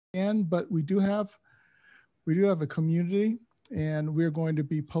And but we do have a community, and we're going to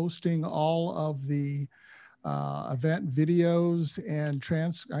be posting all of the event videos and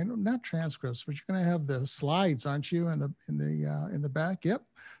I know not transcripts, but you're going to have the slides, aren't you, in the back? Yep.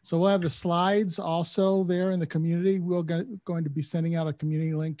 So we'll have the slides also there in the community. Going to be sending out a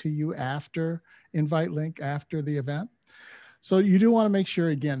community link to you invite link after the event. So you do want to make sure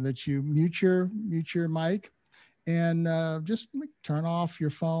again that you mute your mic and just turn off your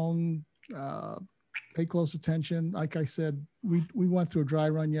phone. Pay close attention. Like I said, we went through a dry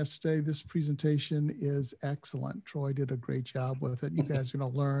run yesterday. This presentation is excellent. Troy did a great job with it. You guys are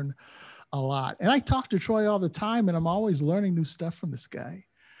going to learn a lot. And I talk to Troy all the time, and I'm always learning new stuff from this guy.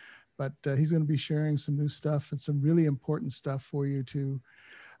 But he's going to be sharing some new stuff and some really important stuff for you to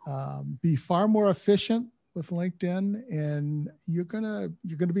be far more efficient with LinkedIn, and you're gonna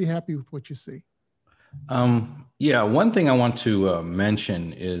be happy with what you see. Yeah, one thing I want to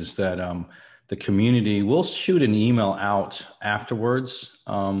mention is that the community will shoot an email out afterwards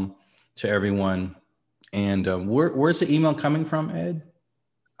to everyone. And where's the email coming from, Ed?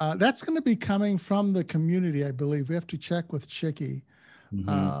 That's going to be coming from the community, I believe. We have to check with Chicky.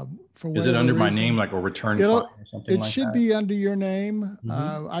 Is it under my name, like a return client or something like that? It should be under your name.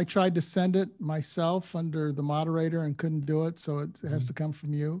 I tried to send it myself under the moderator and couldn't do it, so it has to come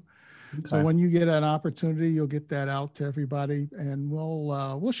from you. Okay. So when you get an opportunity, you'll get that out to everybody, and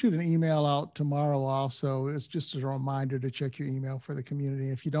we'll shoot an email out tomorrow also. It's just a reminder to check your email for the community.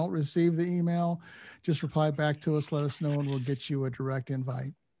 If you don't receive the email, just reply back to us, let us know, and we'll get you a direct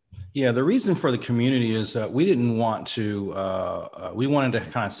invite. Yeah, the reason for the community is that we didn't want to, we wanted to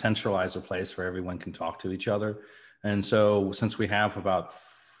kind of centralize a place where everyone can talk to each other. And so since we have about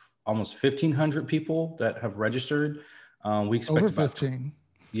almost 1,500 people that have registered, we expect over 15.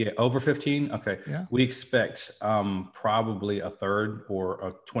 Yeah, over 15. Okay. Yeah. We expect probably a third or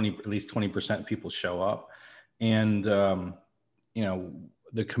at least 20% people show up. And, the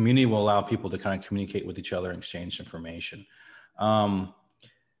community will allow people to kind of communicate with each other and exchange information.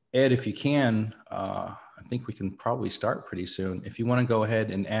 Ed, if you can, I think we can probably start pretty soon. If you want to go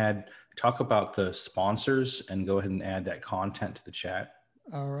ahead and talk about the sponsors and go ahead and add that content to the chat.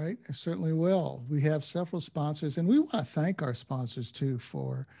 All right, I certainly will. We have several sponsors, and we want to thank our sponsors too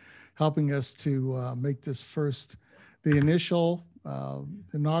for helping us to make this the initial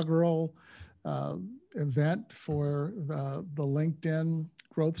inaugural event for the LinkedIn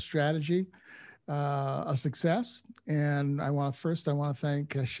growth strategy a success. And I want to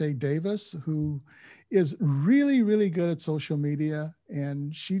thank Shay Davis, who is really, really good at social media,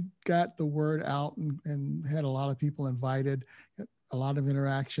 and she got the word out and had a lot of people invited. A lot of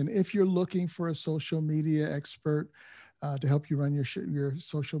interaction. If you're looking for a social media expert to help you run your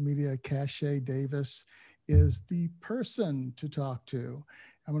social media, Shay Davis is the person to talk to.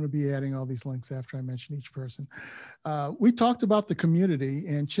 I'm going to be adding all these links after I mention each person. We talked about the community,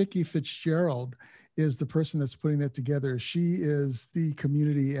 and Chicky Fitzgerald is the person that's putting that together. She is the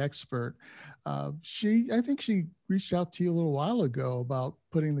community expert. I think she reached out to you a little while ago about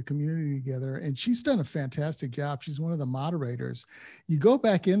putting the community together, and she's done a fantastic job. She's one of the moderators. You go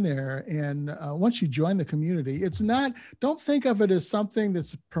back in there, and once you join the community, don't think of it as something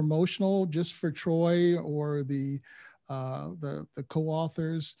that's promotional just for Troy or the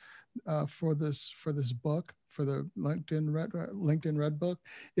co-authors for this book, for the LinkedIn Red Book.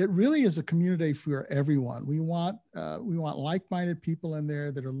 It really is a community for everyone. We want like-minded people in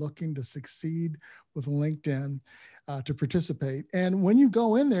there that are looking to succeed with LinkedIn to participate. And when you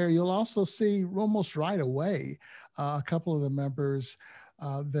go in there, you'll also see almost right away a couple of the members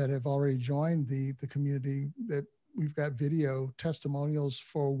that have already joined the community that we've got video testimonials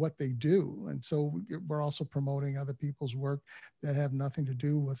for what they do. And so we're also promoting other people's work that have nothing to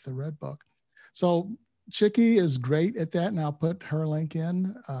do with the Red Book. So Chicky is great at that, and I'll put her link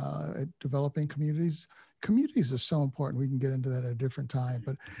in at developing communities. Communities are so important. We can get into that at a different time,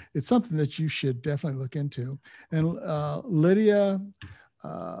 but it's something that you should definitely look into. And Lydia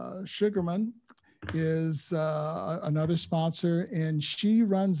Sugarman is another sponsor, and she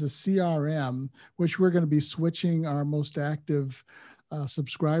runs a CRM, which we're going to be switching our most active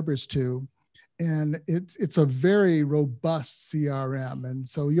subscribers to. And it's a very robust CRM. And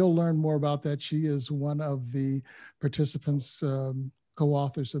so you'll learn more about that. She is one of the participants,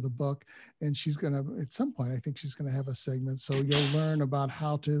 co-authors of the book. And she's going to, at some point, I think she's going to have a segment. So you'll learn about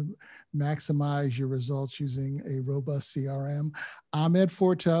how to maximize your results using a robust CRM. I'm Ed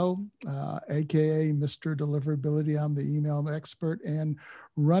Forteau, AKA Mr. Deliverability. I'm the email expert and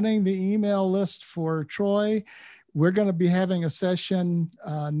running the email list for Troy. We're going to be having a session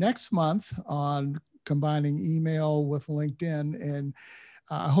next month on combining email with LinkedIn. And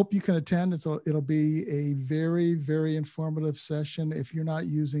I hope you can attend. It'll be a very, very informative session. If you're not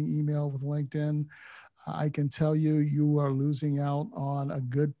using email with LinkedIn, I can tell you, you are losing out on a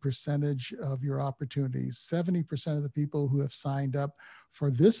good percentage of your opportunities. 70% of the people who have signed up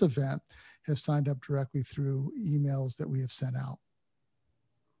for this event have signed up directly through emails that we have sent out.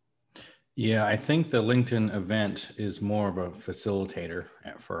 Yeah, I think the LinkedIn event is more of a facilitator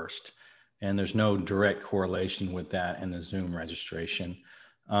at first, and there's no direct correlation with that in the Zoom registration.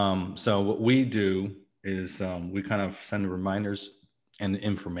 So what we do is we kind of send reminders and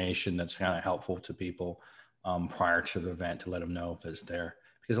information that's kind of helpful to people prior to the event to let them know if it's there.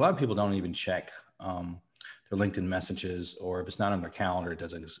 Because a lot of people don't even check their LinkedIn messages, or if it's not on their calendar,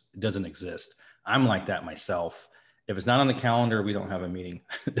 it doesn't exist. I'm like that myself. If it's not on the calendar, we don't have a meeting.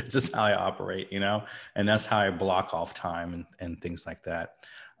 That's just how I operate, you know, and that's how I block off time and things like that.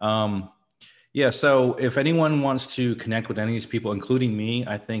 Yeah. So if anyone wants to connect with any of these people, including me,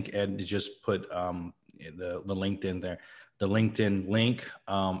 I think Ed just put the LinkedIn there, the LinkedIn link,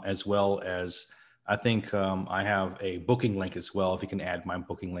 as well as I think I have a booking link as well. If you can add my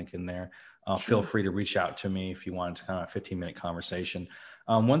booking link in there, Sure. Feel free to reach out to me if you want to kind of a 15-minute conversation.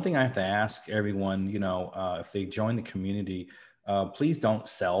 One thing I have to ask everyone, you know, if they join the community, please don't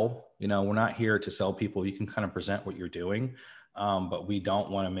sell. You know, we're not here to sell people. You can kind of present what you're doing, but we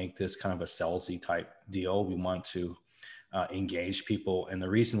don't want to make this kind of a salesy type deal. We want to engage people. And the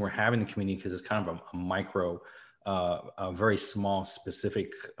reason we're having the community, because it's kind of a micro, a very small,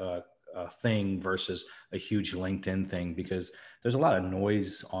 specific thing versus a huge LinkedIn thing, because there's a lot of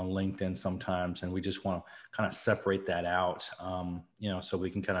noise on LinkedIn sometimes, and we just want to kind of separate that out, you know, so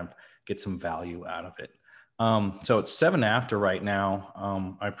we can kind of get some value out of it. So it's 7 after right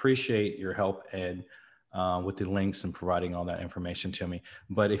now. I appreciate your help, Ed, with the links and providing all that information to me.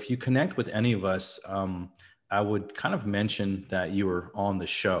 But if you connect with any of us, I would kind of mention that you were on the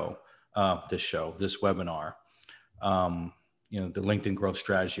show, this webinar, you know, the LinkedIn Growth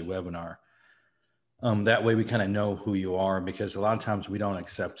Strategy webinar. That way we kind of know who you are, because a lot of times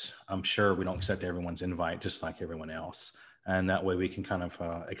I'm sure we don't accept everyone's invite, just like everyone else. And that way we can kind of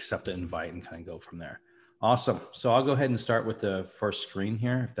accept the invite and kind of go from there. Awesome. So I'll go ahead and start with the first screen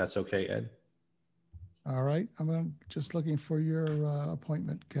here, if that's okay, Ed. All right. I'm just looking for your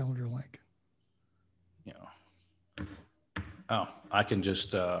appointment calendar link. Yeah. Oh, I can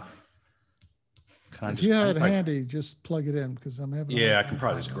just, if you have it handy, just plug it in, because I'm having. Yeah, I can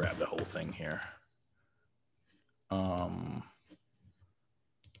probably just grab the whole thing here.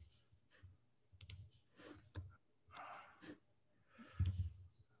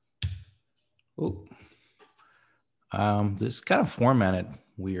 This is kind of formatted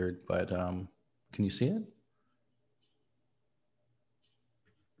weird, but can you see it?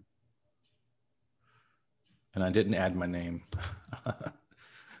 And I didn't add my name.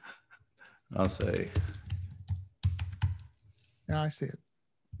 I'll say. Yeah, I see it.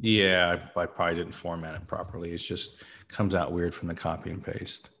 Yeah, I probably didn't format it properly. It just comes out weird from the copy and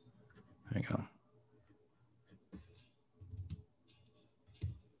paste. There you go.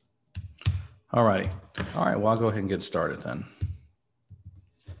 All righty. All right, well, I'll go ahead and get started then.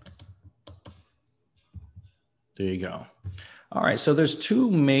 There you go. All right, so there's 2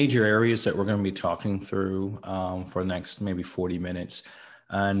 major areas that we're going to be talking through for the next maybe 40 minutes.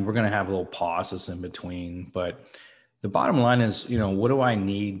 And we're going to have little pauses in between. But the bottom line is, you know, what do I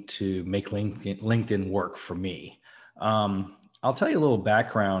need to make LinkedIn work for me? I'll tell you a little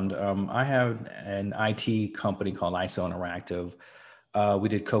background. I have an IT company called ISO Interactive. We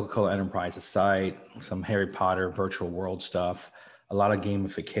did Coca-Cola Enterprises site, some Harry Potter virtual world stuff, a lot of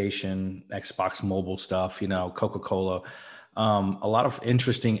gamification, Xbox mobile stuff, you know, Coca-Cola, a lot of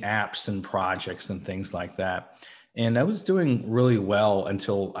interesting apps and projects and things like that. And I was doing really well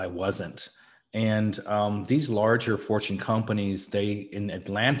until I wasn't. And these larger Fortune companies, they in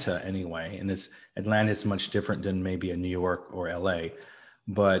Atlanta anyway, and Atlanta is much different than maybe a New York or LA,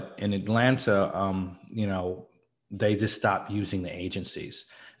 but in Atlanta, you know, they just stopped using the agencies.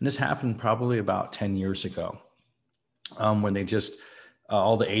 And this happened probably about 10 years ago, when they just,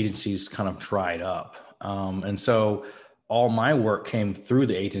 all the agencies kind of dried up. And so all my work came through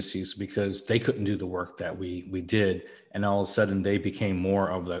the agencies because they couldn't do the work that we did. And all of a sudden they became more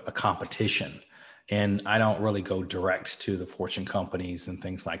of a competition. And I don't really go direct to the Fortune companies and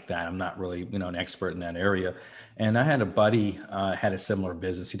things like that. I'm not really, you know, an expert in that area. And I had a buddy, had a similar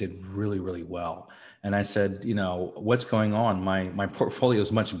business. He did really, really well. And I said, you know, what's going on? My portfolio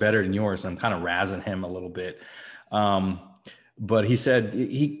is much better than yours. And I'm kind of razzing him a little bit. But he said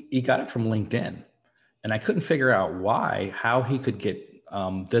he got it from LinkedIn. And I couldn't figure out how he could get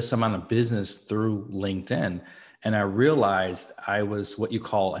this amount of business through LinkedIn. And I realized I was what you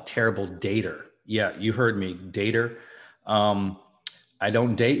call a terrible dater. Yeah, you heard me, dater. I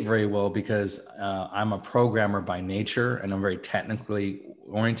don't date very well because I'm a programmer by nature and I'm very technically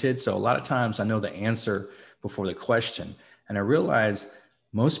oriented. So a lot of times I know the answer before the question. And I realize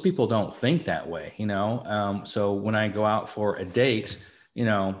most people don't think that way, you know? So when I go out for a date, you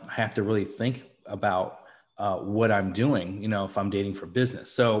know, I have to really think about what I'm doing, you know, if I'm dating for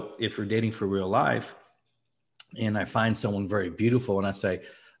business. So if you're dating for real life and I find someone very beautiful and I say,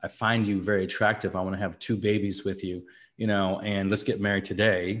 I find you very attractive, I want to have 2 babies with you, you know, and let's get married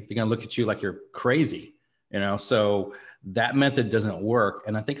today, they're going to look at you like you're crazy, you know? So that method doesn't work.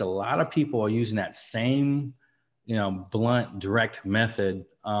 And I think a lot of people are using that same, you know, blunt, direct method,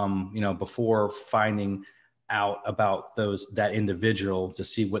 you know, before finding out about that individual to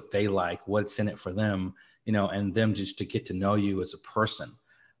see what they like, what's in it for them, you know, and them just to get to know you as a person.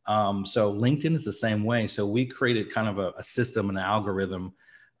 So LinkedIn is the same way. So we created kind of a system, an algorithm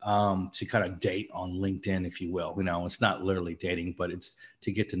to kind of date on LinkedIn, if you will. You know, it's not literally dating, but it's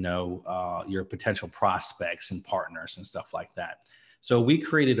to get to know your potential prospects and partners and stuff like that. So we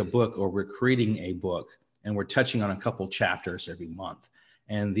created a book, or we're creating a book, and we're touching on a couple chapters every month.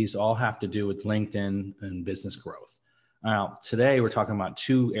 And these all have to do with LinkedIn and business growth. Now, today we're talking about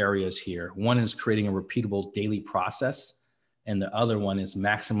 2 areas here. One is creating a repeatable daily process, and the other one is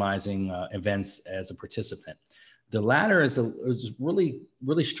maximizing events as a participant. The latter is really,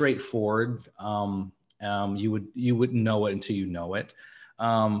 really straightforward. You wouldn't know it until you know it,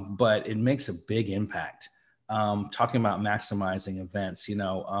 but it makes a big impact. Talking about maximizing events, you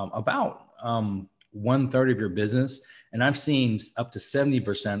know, about 1/3 of your business, and I've seen up to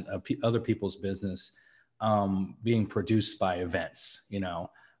 70% of other people's business being produced by events. You know,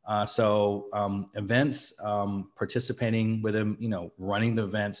 events, participating with them, you know, running the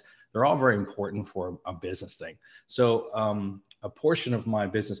events. They're all very important for a business thing. So a portion of my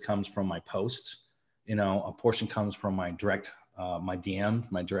business comes from my posts, you know, a portion comes from my direct, my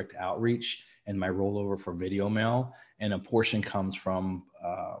DM, my direct outreach, and my rollover for video mail. And a portion comes from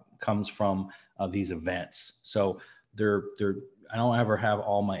these events. So I don't ever have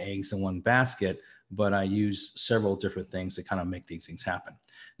all my eggs in one basket, but I use several different things to kind of make these things happen.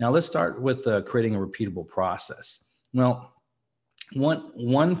 Now let's start with creating a repeatable process. Well,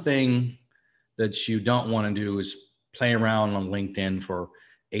 one thing that you don't want to do is play around on LinkedIn for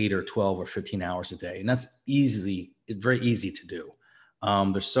 8 or 12 or 15 hours a day. And that's very easy to do.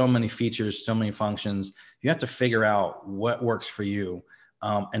 There's so many features, so many functions. You have to figure out what works for you,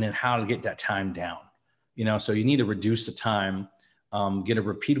 and then how to get that time down. You know, so you need to reduce the time, get a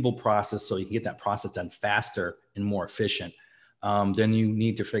repeatable process so you can get that process done faster and more efficient. Then you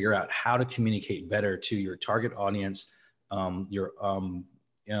need to figure out how to communicate better to your target audience,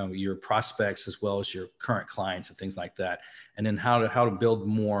 your prospects, as well as your current clients and things like that. And then how to build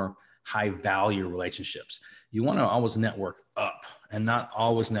more high value relationships. You want to always network up and not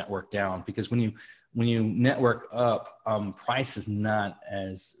always network down, because when you network up, price is not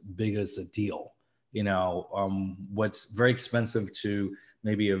as big as a deal. You know, what's very expensive to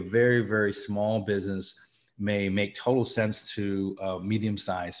maybe a very, very small business may make total sense to a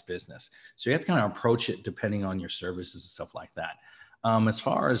medium-sized business. So you have to kind of approach it depending on your services and stuff like that. As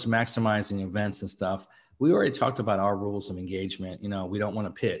far as maximizing events and stuff, we already talked about our rules of engagement. You know, we don't want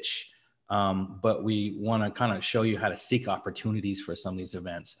to pitch, but we want to kind of show you how to seek opportunities for some of these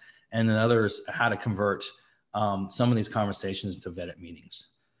events, and then others, how to convert some of these conversations into vetted meetings.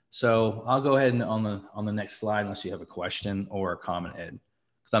 So I'll go ahead and on the next slide, unless you have a question or a comment, Ed,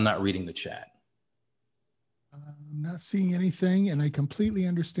 because I'm not reading the chat. I'm not seeing anything, and I completely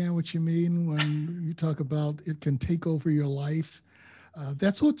understand what you mean when you talk about it can take over your life.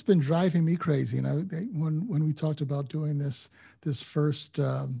 That's what's been driving me crazy. And when we talked about doing this first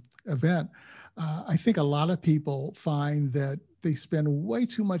event, I think a lot of people find that they spend way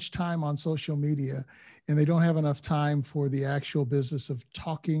too much time on social media, and they don't have enough time for the actual business of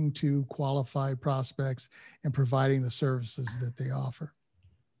talking to qualified prospects and providing the services that they offer.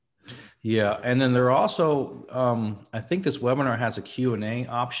 Yeah, and then there are also, I think this webinar has a Q&A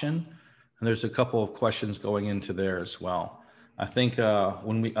option, and there's a couple of questions going into there as well. I think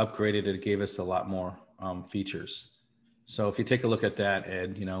when we upgraded it, it gave us a lot more features. So if you take a look at that,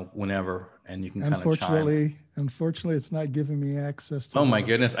 Ed, you know, whenever, and you can kind of chime. Unfortunately, it's not giving me access to Oh my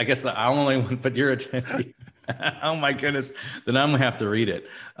goodness. I guess I'm only one, but you're attending. Oh my goodness. Then I'm gonna have to read it.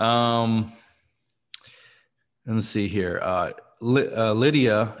 Let's see here.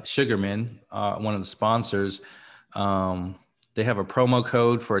 Lydia Sugarman, one of the sponsors, they have a promo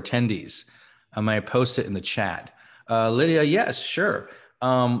code for attendees. I might post it in the chat. Lydia, yes, sure.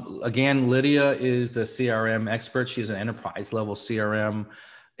 Again, Lydia is the CRM expert. She's an enterprise level CRM.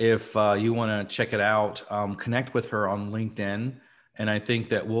 If you want to check it out, connect with her on LinkedIn. And I think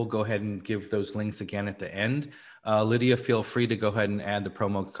that we'll go ahead and give those links again at the end. Lydia, feel free to go ahead and add the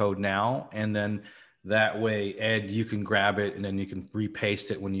promo code now. And then that way, Ed, you can grab it and then you can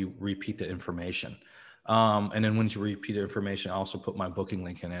repaste it when you repeat the information. And then when you repeat the information, I also put my booking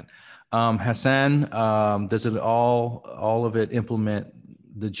link in it. Hassan, does it all of it implement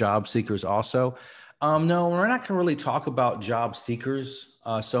the job seekers also? No, we're not going to really talk about job seekers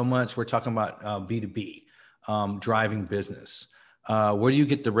so much. We're talking about B2B, driving business. Where do you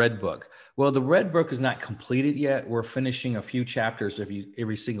get the Red Book? Well, the Red Book is not completed yet. We're finishing a few chapters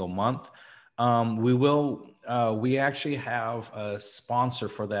every single month. We actually have a sponsor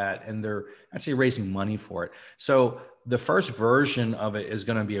for that, and they're actually raising money for it. So the first version of it is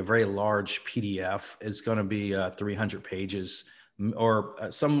going to be a very large PDF. It's going to be 300 pages or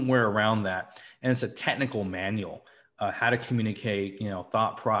somewhere around that. And it's a technical manual, how to communicate,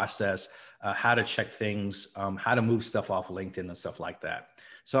 thought process, how to check things, how to move stuff off LinkedIn and stuff like that.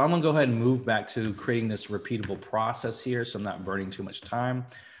 So I'm going to go ahead and move back to creating this repeatable process here, so I'm not burning too much time.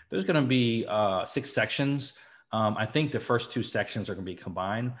 There's going to be 6 sections. I think the first 2 sections are going to be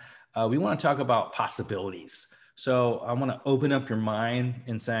combined. We want to talk about possibilities. So I want to open up your mind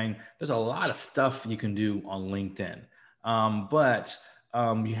in saying there's a lot of stuff you can do on LinkedIn, but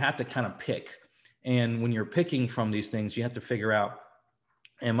you have to kind of pick. And when you're picking from these things, you have to figure out,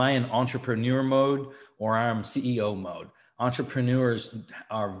 am I in entrepreneur mode or I'm CEO mode? Entrepreneurs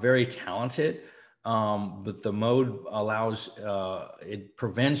are very talented, but the mode allows, it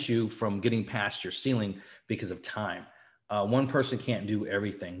prevents you from getting past your ceiling because of time. One person can't do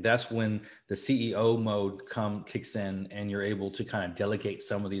everything. That's when the CEO mode kicks in and you're able to kind of delegate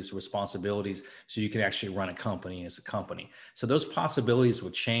some of these responsibilities so you can actually run a company as a company. So those possibilities will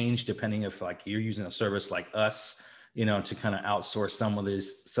change depending if like you're using a service like us, to kind of outsource some of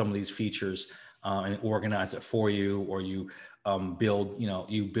these features and organize it for you, or you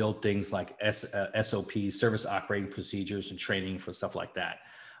build things like SOPs, service operating procedures, and training for stuff like that.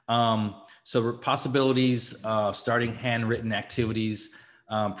 So possibilities, starting handwritten activities,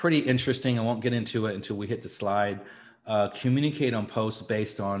 pretty interesting. I won't get into it until we hit the slide. Communicate on posts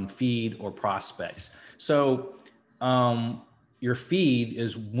based on feed or prospects. So your feed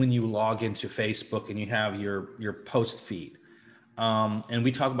is when you log into Facebook and you have your post feed. And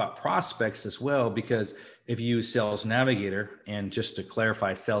we talk about prospects as well, because if you use Sales Navigator, and just to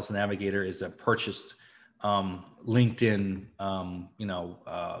clarify, Sales Navigator is a purchased LinkedIn,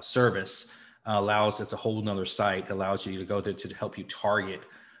 service, it's a whole nother site, allows you to go there to help you target.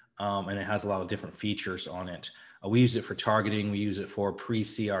 And it has a lot of different features on it. We use it for targeting. We use it for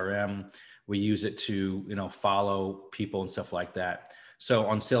pre-CRM. We use it to, follow people and stuff like that. So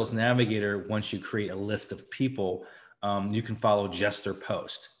on Sales Navigator, once you create a list of people, you can follow just their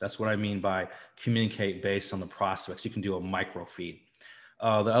post. That's what I mean by communicate based on the prospects. You can do a micro feed. The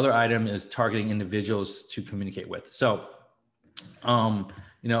other item is targeting individuals to communicate with. So, who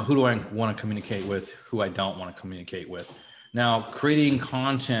do I want to communicate with, who I don't want to communicate with. Now, creating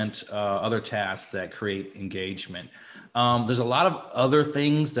content, other tasks that create engagement. There's a lot of other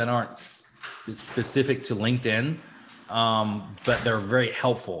things that aren't specific to LinkedIn, but they're very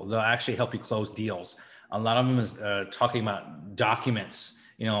helpful. They'll actually help you close deals. A lot of them is talking about documents,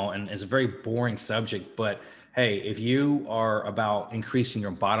 and it's a very boring subject, but hey, if you are about increasing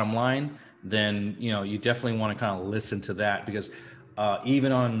your bottom line, then, you definitely want to kind of listen to that, because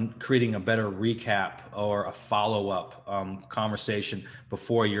even on creating a better recap or a follow-up conversation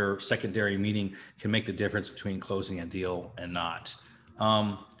before your secondary meeting can make the difference between closing a deal and not.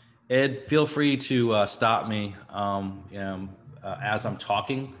 Ed, feel free to stop me as I'm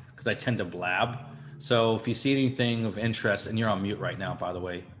talking, because I tend to blab. So if you see anything of interest, and you're on mute right now, by the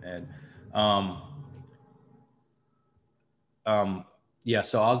way, Ed.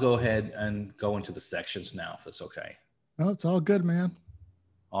 So I'll go ahead and go into the sections now, if it's okay. Oh, it's all good, man.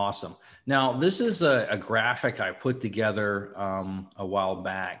 Awesome. Now, this is a graphic I put together a while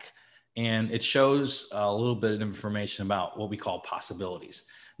back, and it shows a little bit of information about what we call possibilities.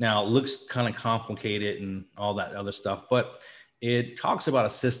 Now, it looks kind of complicated and all that other stuff, but it talks about a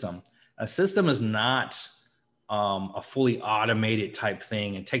system. A system is not a fully automated type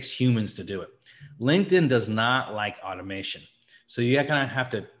thing. It takes humans to do it. LinkedIn does not like automation. So you kind of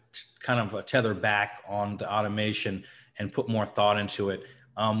have to kind of tether back on the automation and put more thought into it.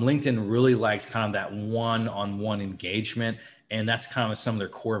 LinkedIn really likes kind of that one-on-one engagement, and that's kind of some of their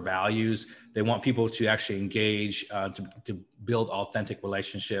core values. They want people to actually engage, to build authentic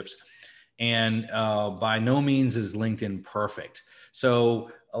relationships. And by no means is LinkedIn perfect.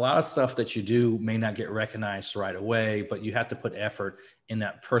 So a lot of stuff that you do may not get recognized right away, but you have to put effort in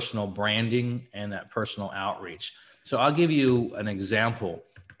that personal branding and that personal outreach. So I'll give you an example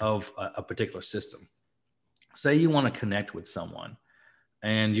of a particular system. Say you want to connect with someone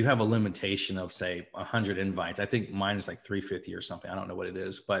and you have a limitation of, say, 100 invites. I think mine is like 350 or something. I don't know what it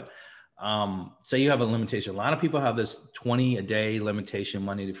is, but say you have a limitation. A lot of people have this 20 a day limitation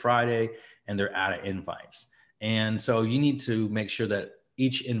Monday to Friday, and they're out of invites. And so you need to make sure that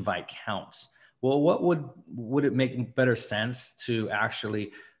each invite counts. Well, what would it make better sense to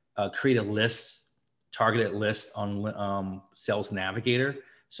actually create a list, targeted list on Sales Navigator?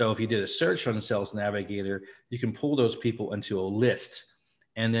 So if you did a search on Sales Navigator, you can pull those people into a list,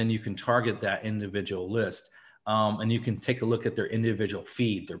 and then you can target that individual list. And you can take a look at their individual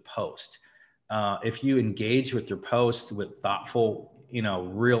feed, their post. If you engage with your post with thoughtful,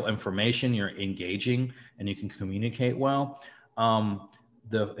 real information, you're engaging and you can communicate well.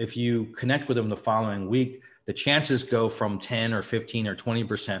 If you connect with them the following week, the chances go from 10 or 15 or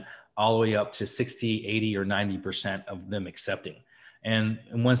 20% all the way up to 60, 80 or 90% of them accepting. And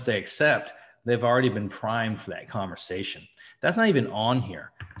once they accept, they've already been primed for that conversation. That's not even on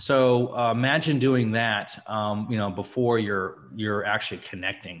here. So imagine doing that, before you're actually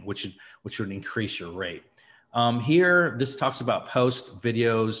connecting, which would increase your rate. Here, this talks about posts,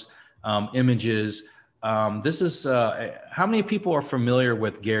 videos, images. This is how many people are familiar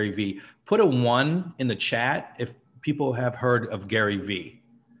with Gary Vee? Put a 1 in the chat if people have heard of Gary Vee.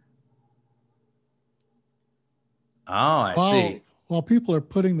 Oh, I see. While people are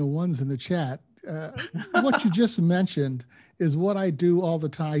putting the 1s in the chat, what you just mentioned is what I do all the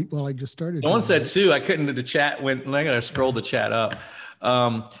time. Well, I just started. Someone said 2. I couldn't. The chat went. I gotta scroll the chat up.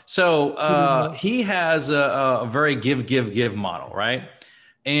 So he has a very give model, right?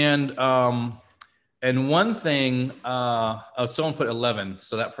 And one thing. Someone put 11,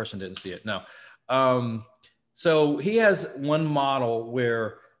 so that person didn't see it. No. So he has one model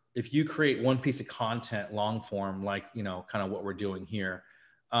where if you create one piece of content, long form, like kind of what we're doing here.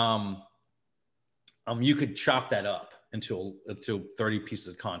 You could chop that up into 30 pieces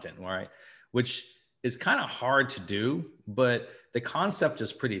of content, right? Which is kind of hard to do, but the concept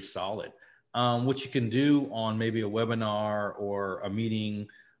is pretty solid. What you can do on maybe a webinar or a meeting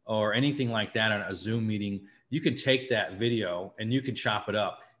or anything like that, on a Zoom meeting, you can take that video and you can chop it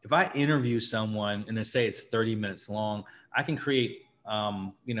up. If I interview someone and they say it's 30 minutes long, I can create,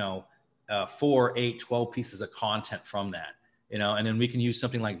 4, 8, 12 pieces of content from that, and then we can use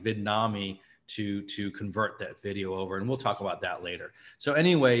something like Vidnami to convert that video over. And we'll talk about that later. So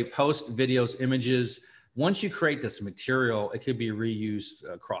anyway, post videos, images. Once you create this material, it could be reused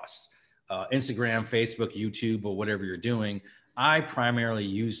across Instagram, Facebook, YouTube, or whatever you're doing. I primarily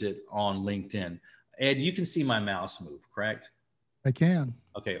use it on LinkedIn. Ed, you can see my mouse move, correct? I can.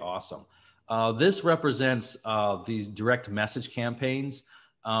 Okay, awesome. This represents these direct message campaigns.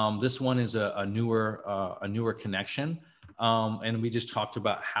 This one is a newer connection. And we just talked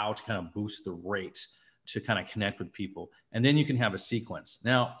about how to kind of boost the rates to kind of connect with people. And then you can have a sequence.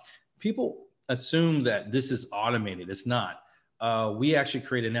 Now, people assume that this is automated. It's not. We actually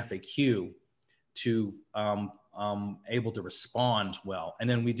create an FAQ to able to respond well. And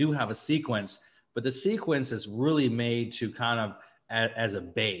then we do have a sequence, but the sequence is really made to kind of as a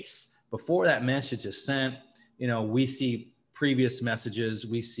base. Before that message is sent, we see previous messages,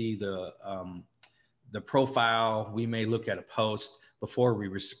 we see the profile, we may look at a post before we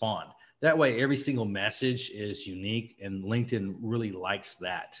respond. That way, every single message is unique, and LinkedIn really likes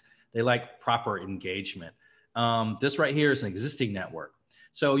that. They like proper engagement. This right here is an existing network.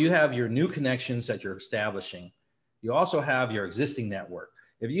 So you have your new connections that you're establishing. You also have your existing network.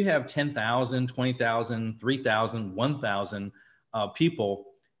 If you have 10,000, 20,000, 3,000, 1,000 people,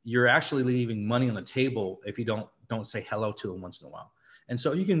 you're actually leaving money on the table if you don't say hello to them once in a while. And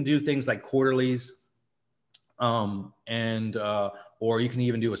so you can do things like quarterlies, or you can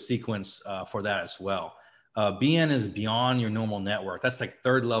even do a sequence for that as well. BN is beyond your normal network. That's like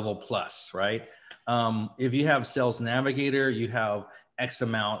 3rd level plus, right? If you have Sales Navigator, you have X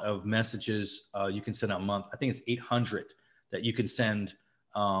amount of messages you can send a month. I think it's 800 that you can send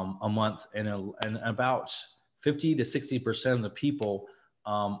a month, and about 50 to 60% of the people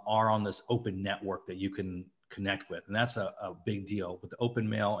are on this open network that you can connect with. And that's a big deal with open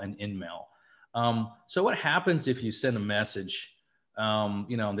mail and in-mail. So what happens if you send a message,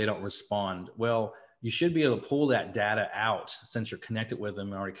 and they don't respond? Well, you should be able to pull that data out since you're connected with them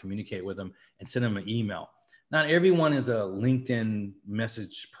and already communicate with them, and send them an email. Not everyone is a LinkedIn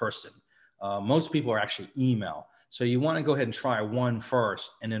message person. Most people are actually email. So you want to go ahead and try one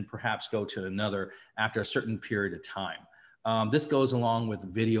first and then perhaps go to another after a certain period of time. This goes along with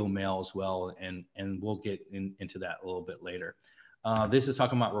video mail as well, and we'll get into that a little bit later. This is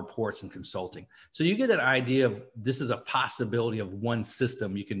talking about reports and consulting. So you get an idea of this is a possibility of one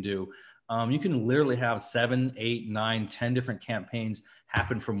system you can do. You can literally have 7, 8, 9, 10 different campaigns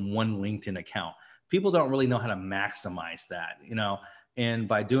happen from one LinkedIn account. People don't really know how to maximize that, you know, and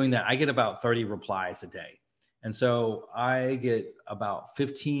by doing that, I get about 30 replies a day. And so I get about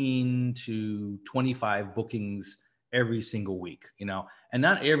 15 to 25 bookings every single week, you know, and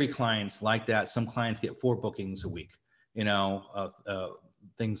not every client's like that. Some clients get 4 bookings a week, you know,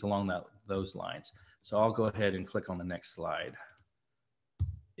 things along those lines. So I'll go ahead and click on the next slide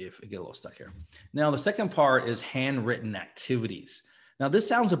if I get a little stuck here. Now, the second part is handwritten activities. Now, this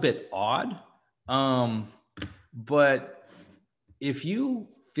sounds a bit odd, but if you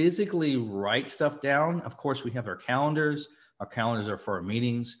physically write stuff down, of course, we have our calendars. Our calendars are for our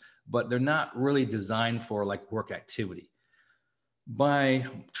meetings, but they're not really designed for like work activity. By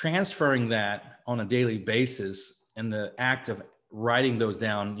transferring that on a daily basis and the act of writing those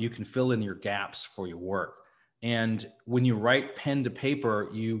down, you can fill in your gaps for your work. And when you write pen to paper,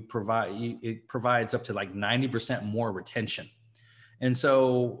 it provides up to like 90% more retention. And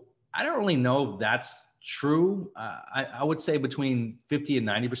so I don't really know if that's true. I would say between 50 and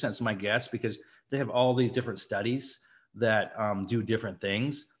 90% is my guess, because they have all these different studies that do different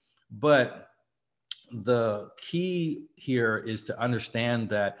things. But the key here is to understand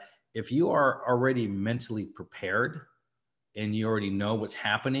that if you are already mentally prepared and you already know what's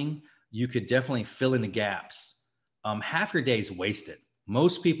happening, you could definitely fill in the gaps. Half your day is wasted.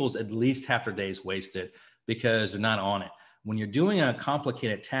 Most people's at least half their day is wasted because they're not on it. When you're doing a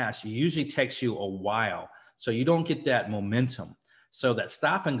complicated task, it usually takes you a while. So you don't get that momentum. So that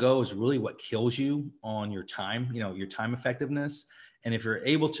stop and go is really what kills you on your time, you know, your time effectiveness. And if you're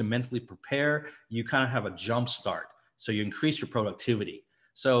able to mentally prepare, you kind of have a jump start. So you increase your productivity.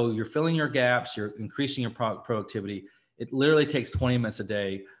 So you're filling your gaps, you're increasing your productivity. It literally takes 20 minutes a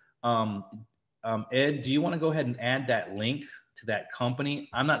day. Ed, do you want to go ahead and add that link to that company?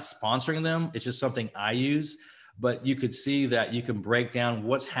 I'm not sponsoring them. It's just something I use, but you could see that you can break down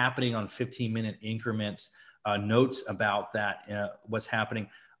what's happening on 15-minute increments, notes about that, what's happening,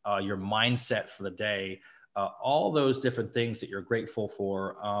 your mindset for the day, all those different things that you're grateful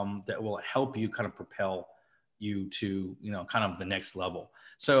for that will help you kind of propel you to, you know, kind of the next level.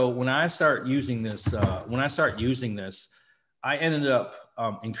 So when I start using this, I ended up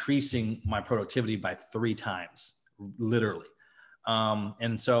increasing my productivity by 3 times, literally.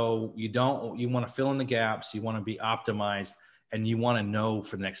 And so you want to fill in the gaps, you want to be optimized, and you want to know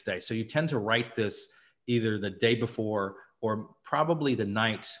for the next day. So you tend to write this either the day before or probably the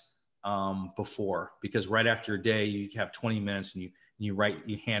night before, because right after your day, you have 20 minutes and you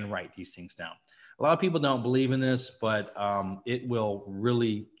hand write these things down. A lot of people don't believe in this, but it will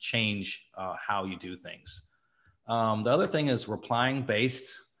really change how you do things. The other thing is replying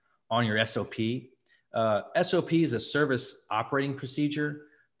based on your SOP. SOP is a service operating procedure.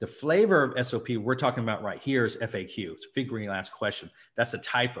 The flavor of SOP we're talking about right here is FAQ. It's figuring the last question. That's the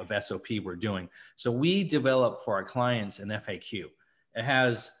type of SOP we're doing. So we develop for our clients an FAQ. It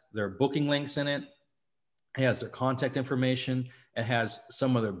has their booking links in it. It has their contact information. It has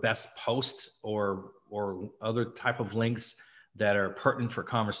some of their best posts or other type of links that are pertinent for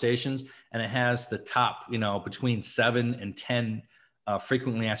conversations. And it has the top, you know, between 7 and 10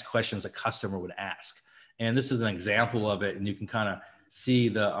 frequently asked questions a customer would ask. And this is an example of it. And you can kind of see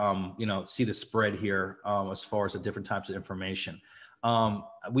the, see the spread here as far as the different types of information.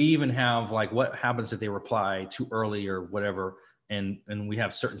 We even have like what happens if they reply too early or whatever. And we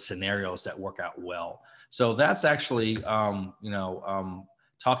have certain scenarios that work out well. So that's actually,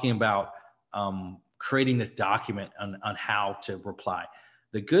 talking about creating this document on how to reply.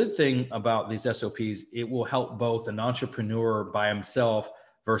 The good thing about these SOPs, it will help both an entrepreneur by himself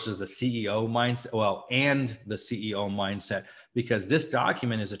versus the CEO mindset, and the CEO mindset, because this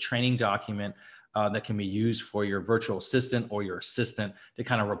document is a training document that can be used for your virtual assistant or your assistant to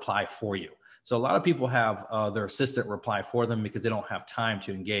kind of reply for you. So a lot of people have their assistant reply for them because they don't have time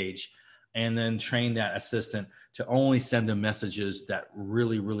to engage, and then train that assistant to only send them messages that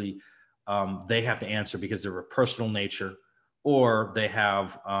really, really they have to answer because they're a personal nature, or they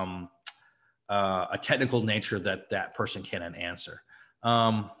have a technical nature that person cannot answer.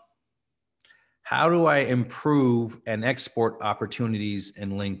 How do I improve and export opportunities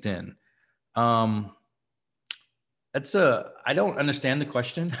in LinkedIn? I don't understand the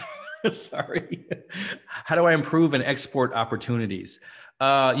question. Sorry. How do I improve and export opportunities?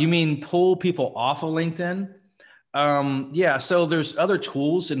 You mean pull people off of LinkedIn? Yeah, so there's other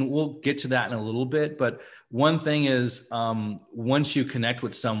tools, and we'll get to that in a little bit. But one thing is, once you connect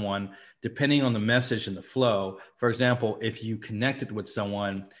with someone, depending on the message and the flow, for example, if you connected with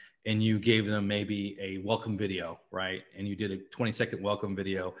someone and you gave them maybe a welcome video, right? And you did a 20-second welcome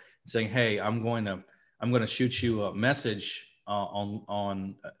video saying, "Hey, I'm going to shoot you a message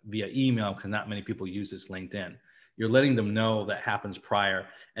on via email because not many people use this LinkedIn." You're letting them know that happens prior,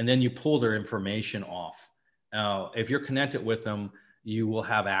 and then you pull their information off. If you're connected with them, you will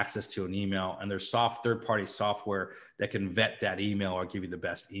have access to an email, and there's third-party software that can vet that email or give you the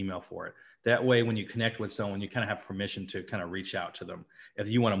best email for it. That way, when you connect with someone, you kind of have permission to kind of reach out to them if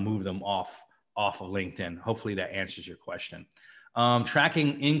you want to move them off of LinkedIn. Hopefully that answers your question.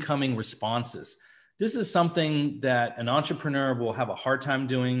 Tracking incoming responses. This is something that an entrepreneur will have a hard time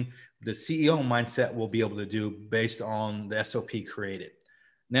doing. The CEO mindset will be able to do based on the SOP created.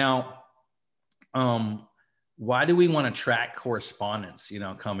 Now, why do we want to track correspondence,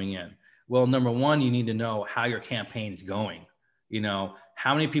 coming in? Well, number one, you need to know how your campaign's going.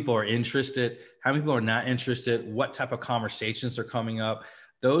 How many people are interested, how many people are not interested, what type of conversations are coming up.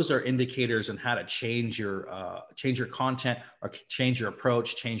 Those are indicators on how to change your content or change your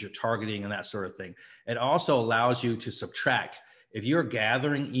approach, change your targeting, and that sort of thing. It also allows you to subtract. If you're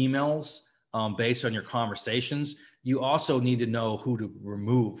gathering emails based on your conversations, you also need to know who to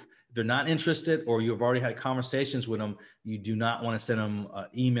remove. If they're not interested or you've already had conversations with them, you do not want to send them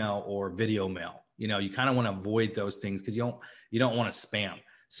email or video mail. You kind of want to avoid those things because you don't want to spam.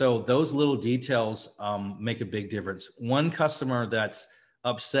 So those little details make a big difference. One customer that's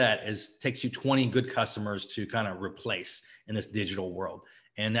upset takes you 20 good customers to kind of replace in this digital world.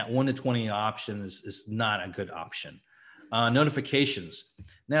 And that 1 to 20 option is not a good option. Notifications.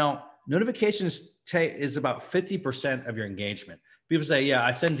 Now, notifications is about 50% of your engagement. People say, yeah,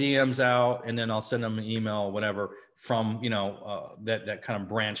 I send DMs out and then I'll send them an email or whatever from, that kind of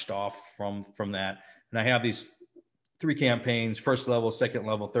branched off from that. And I have these 3 campaigns, first level, second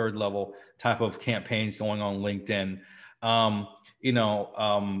level, third level type of campaigns going on LinkedIn.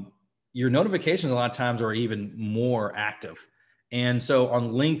 Your notifications a lot of times are even more active. And so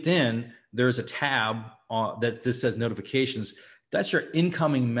on LinkedIn, there's a tab that just says notifications. That's your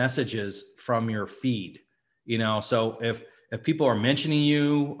incoming messages from your feed. So if people are mentioning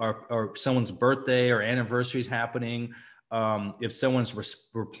you or someone's birthday or anniversary is happening, if someone's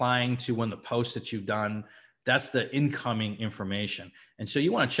replying to one of the posts that you've done, that's the incoming information. And so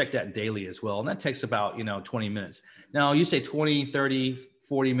you want to check that daily as well. And that takes about, 20 minutes. Now you say 20, 30,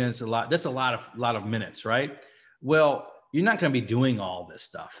 40 minutes, that's a lot of minutes, right? Well, you're not going to be doing all this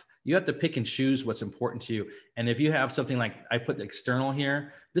stuff. You have to pick and choose what's important to you. And if you have something like I put the external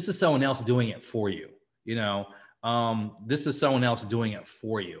here, this is someone else doing it for you. This is someone else doing it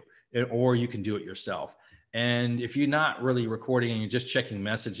for you, or you can do it yourself. And if you're not really recording and you're just checking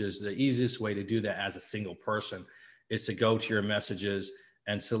messages, the easiest way to do that as a single person is to go to your messages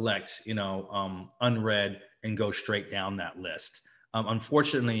and select, unread and go straight down that list.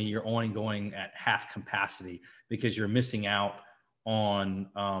 Unfortunately, you're only going at half capacity because you're missing out on,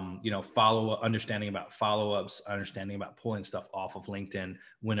 understanding about follow-ups, understanding about pulling stuff off of LinkedIn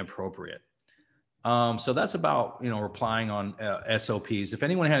when appropriate. So that's about, replying on SOPs. If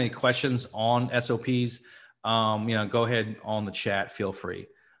anyone had any questions on SOPs, go ahead on the chat, feel free.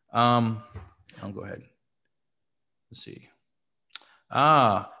 I'll go ahead. Let's see.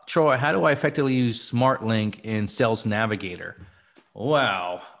 Troy, how do I effectively use SmartLink in Sales Navigator?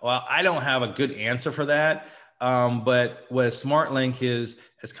 Wow. Well, I don't have a good answer for that. But what SmartLink is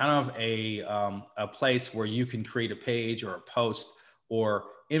kind of a place where you can create a page or a post or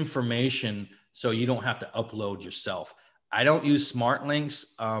information so you don't have to upload yourself. I don't use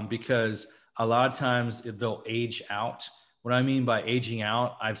SmartLinks because a lot of times they'll age out. What I mean by aging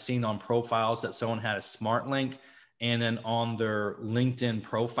out, I've seen on profiles that someone had a SmartLink and then on their LinkedIn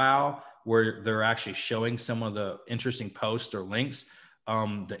profile where they're actually showing some of the interesting posts or links,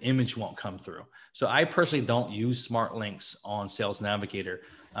 the image won't come through. So I personally don't use SmartLinks on Sales Navigator,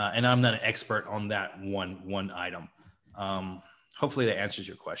 and I'm not an expert on that one item. Hopefully that answers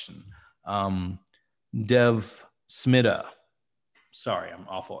your question. Dev Smita. Sorry, I'm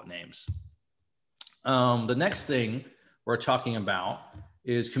awful at names. The next thing we're talking about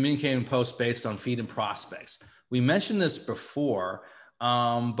is communicating posts based on feed and prospects. We mentioned this before,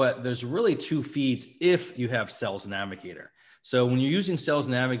 but there's really 2 feeds if you have Sales Navigator. So when you're using Sales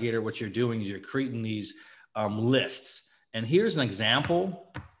Navigator, what you're doing is you're creating these lists. And here's an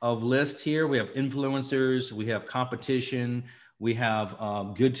example of list here. We have influencers, we have competition, we have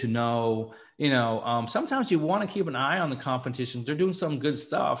good to know. Sometimes you want to keep an eye on the competition. They're doing some good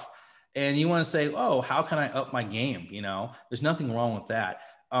stuff. and you want to say, oh, how can I up my game? You know, there's nothing wrong with that.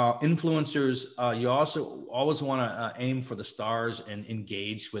 Influencers, you also always want to aim for the stars and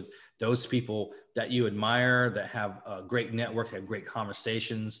engage with those people that you admire, that have a great network, have great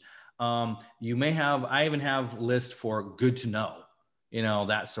conversations. You may have, I even have lists for good to know, you know,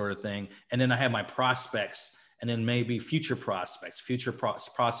 that sort of thing. And then I have my prospects, and then maybe future prospects.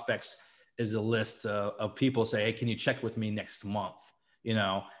 Prospects is a list of people say, hey, can you check with me next month? You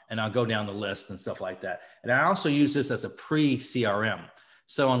know, and I'll go down the list and stuff like that. And I also use this as a pre-CRM.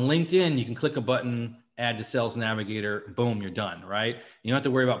 So on LinkedIn, you can click a button, add to Sales Navigator, boom, you're done, right? You don't have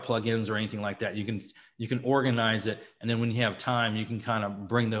to worry about plugins or anything like that. You can organize it, and then when you have time, you can kind of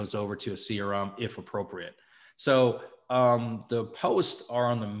bring those over to a CRM if appropriate. So the posts are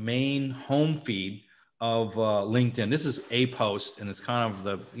on the main home feed of LinkedIn. This is a post, and it's kind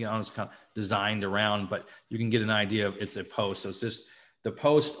of it's kind of designed around, but you can get an idea of it's a post. So it's just the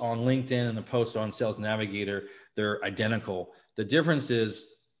post on LinkedIn and the post on Sales Navigator, they're identical. The difference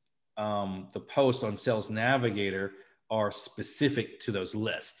is the posts on Sales Navigator are specific to those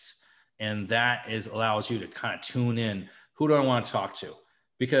lists. And that allows you to kind of tune in, who do I want to talk to?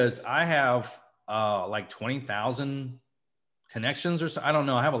 Because I have like 20,000 connections or so. I don't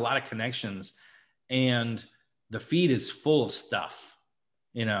know. I have a lot of connections, and the feed is full of stuff,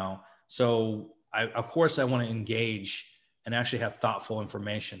 you know? So of course I want to engage and actually have thoughtful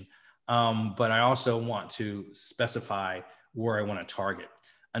information. But I also want to specify where I want to target.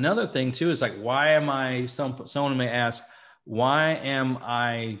 Another thing too is like, why am I, someone may ask, why am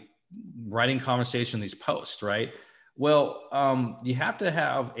I writing conversation in these posts, right? Well, you have to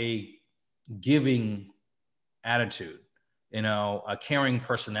have a giving attitude, you know, a caring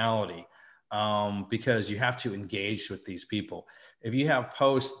personality, because you have to engage with these people. If you have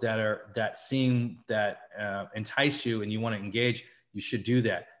posts that entice you and you want to engage, you should do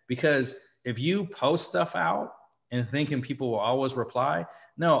that. Because if you post stuff out and thinking people will always reply,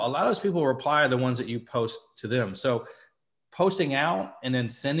 no, a lot of those people reply are the ones that you post to them. So posting out and then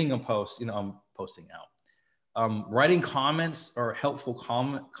sending a post, you know, I'm posting out. Writing comments or helpful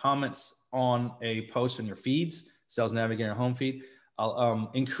comments on a post in your feeds, Sales Navigator home feed,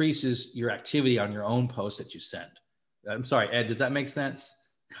 increases your activity on your own post that you send. I'm sorry, Ed, does that make sense?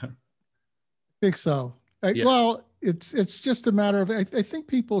 I think so. Yeah. Well, it's just a matter of, I think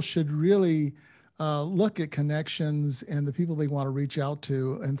people should really look at connections and the people they want to reach out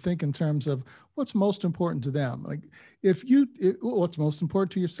to and think in terms of what's most important to them. Like what's most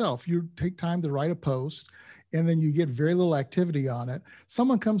important to yourself, you take time to write a post and then you get very little activity on it.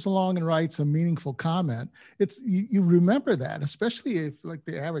 Someone comes along and writes a meaningful comment. You remember that, especially if like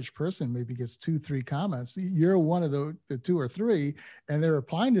the average person maybe gets 2-3 comments. You're one of the 2 or 3, and they're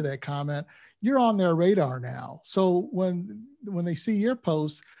replying to that comment. You're on their radar now. So when they see your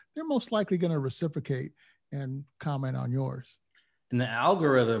post, they're most likely going to reciprocate and comment on yours. And the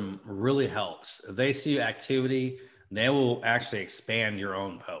algorithm really helps. If they see activity, they will actually expand your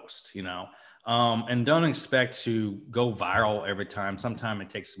own post, you know. And don't expect to go viral every time. Sometimes it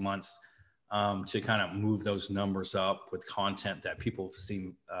takes months to kind of move those numbers up with content that people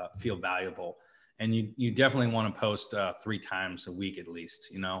feel valuable. And you definitely want to post 3 times a week at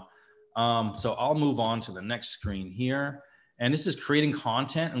least, you know. So I'll move on to the next screen here. And this is creating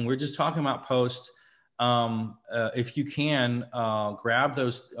content. And we're just talking about posts. If you can grab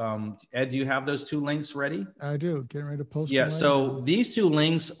those, Ed, do you have those 2 links ready? I do. Getting ready to post. Yeah. Right So now. These 2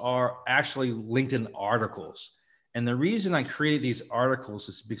 links are actually LinkedIn articles. And the reason I created these articles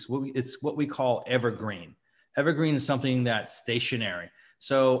is because it's what we call evergreen. Evergreen is something that's stationary.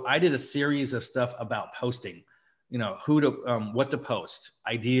 So I did a series of stuff about posting, you know, what to post,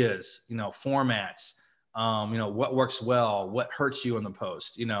 ideas, you know, formats, you know, what works well, what hurts you in the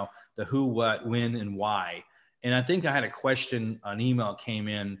post, you know, the who, what, when, and why. And I think I had an email came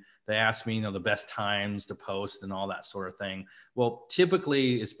in that asked me, you know, the best times to post and all that sort of thing. Well,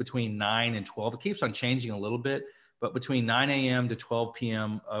 typically it's between 9 and 12. It keeps on changing a little bit, but between 9 a.m. to 12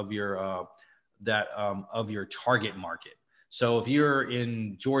 p.m. of your target market. So if you're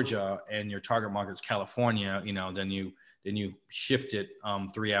in Georgia and your target market is California, you know, then you shift it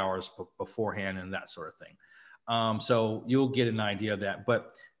 3 hours beforehand and that sort of thing. So you'll get an idea of that.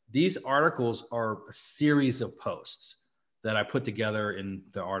 But these articles are a series of posts that I put together in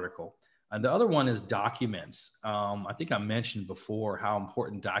the article. And the other one is documents. I think I mentioned before how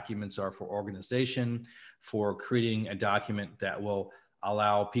important documents are for organization, for creating a document that will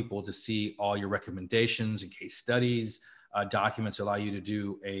allow people to see all your recommendations and case studies. Documents allow you to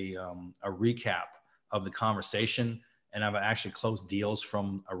do a recap of the conversation. And I've actually closed deals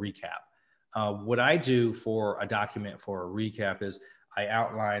from a recap. What I do for a document for a recap is I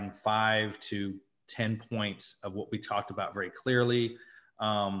outline 5 to 10 points of what we talked about very clearly.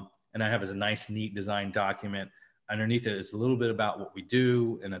 And I have a nice, neat design document. Underneath it is a little bit about what we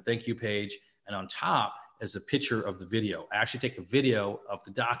do and a thank you page. And on top is a picture of the video. I actually take a video of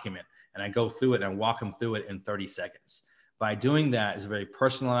the document and I go through it and I walk them through it in 30 seconds. By doing that, it's very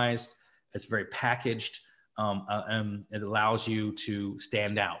personalized. It's very packaged. And it allows you to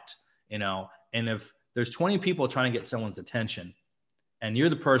stand out, you know, and if there's 20 people trying to get someone's attention and you're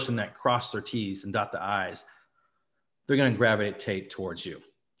the person that crossed their T's and dot the I's, they're going to gravitate towards you,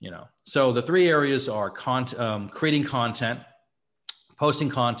 you know. So the 3 areas are creating content, posting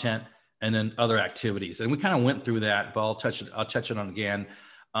content, and then other activities. And we kind of went through that, but I'll touch it on again.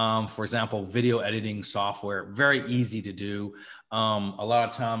 For example, video editing software, very easy to do. A lot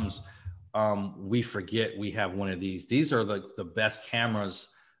of times we forget we have one of these. These are the best cameras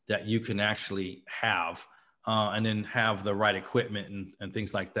that you can actually have, and then have the right equipment and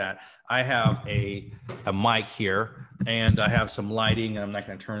things like that. I have a mic here and I have some lighting, and I'm not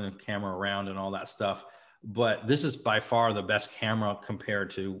going to turn the camera around and all that stuff. But this is by far the best camera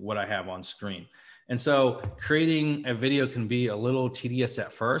compared to what I have on screen. And so creating a video can be a little tedious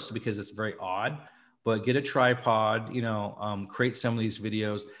at first because it's very odd, but get a tripod, you know, create some of these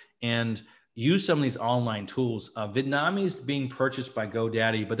videos and use some of these online tools. Vidnami is being purchased by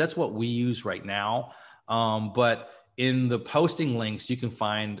GoDaddy, but that's what we use right now. But in the posting links, you can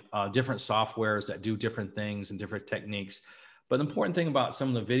find different softwares that do different things and different techniques. But the important thing about some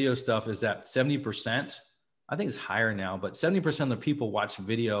of the video stuff is that 70%, I think it's higher now, but 70% of the people watch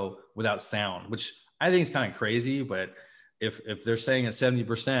video without sound, which I think is kind of crazy. But if they're saying it's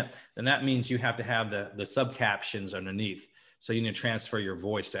 70%, then that means you have to have the sub captions underneath. So you need to transfer your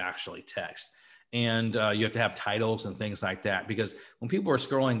voice to actually text. And you have to have titles and things like that, because when people are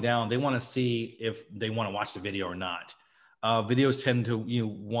scrolling down, they want to see if they want to watch the video or not. Videos tend to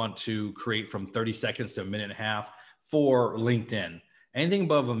want to create from 30 seconds to a minute and a half for LinkedIn. Anything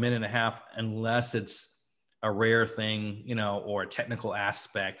above a minute and a half, unless it's a rare thing, you know, or a technical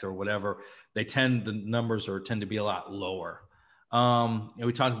aspect or whatever, the numbers tend to be a lot lower.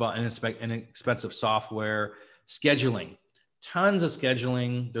 We talked about inexpensive software, scheduling. Tons of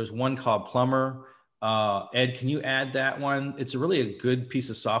scheduling. There's one called Plumber. Ed, can you add that one? It's really a good piece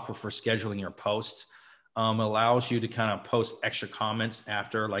of software for scheduling your posts. It allows you to kind of post extra comments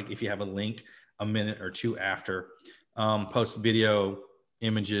after, like if you have a link, a minute or two after, post video,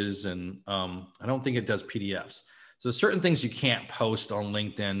 images, and I don't think it does PDFs. So there's certain things you can't post on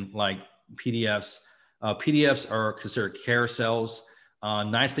LinkedIn, like PDFs. PDFs are considered carousels,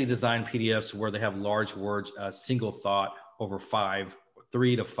 nicely designed PDFs where they have large words, single thought, over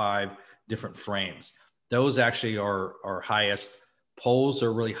 3 to 5 different frames. Those actually are highest. Polls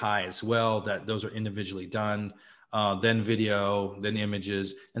are really high as well, that those are individually done. Then video, then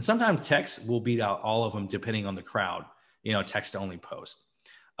images. And sometimes text will beat out all of them depending on the crowd, you know, text only post.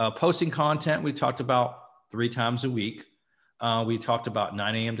 Posting content, we talked about 3 times a week. We talked about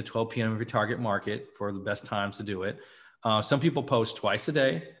 9 a.m. to 12 p.m. of your target market for the best times to do it. Some people post twice a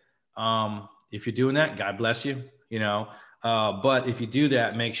day. If you're doing that, God bless you, you know. But if you do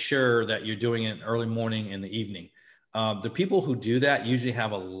that, make sure that you're doing it early morning and the evening. The people who do that usually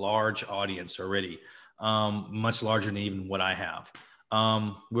have a large audience already, much larger than even what I have.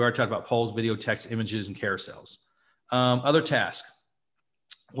 We already talked about polls, video, text, images, and carousels. Other tasks.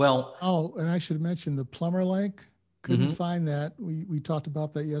 Well, and I should mention the Plumber link. Couldn't find that. We talked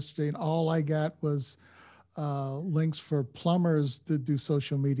about that yesterday, and all I got was links for plumbers to do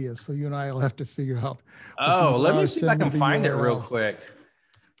social media. So you and I will have to figure out. Oh, let me see if I can find it real quick.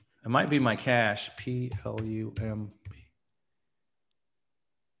 It might be my cache. PLUMB.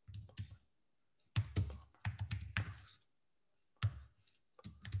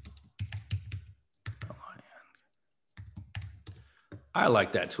 I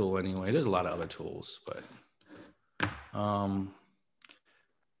like that tool anyway. There's a lot of other tools, but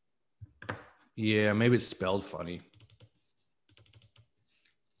yeah, maybe it's spelled funny.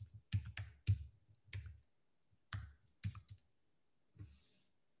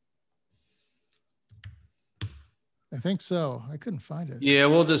 I think so. I couldn't find it. Yeah,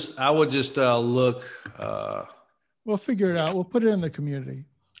 I would just look. We'll figure it out. We'll put it in the community.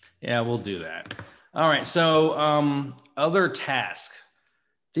 Yeah, we'll do that. All right. So other tasks.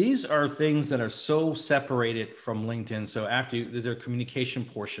 These are things that are so separated from LinkedIn. So after their communication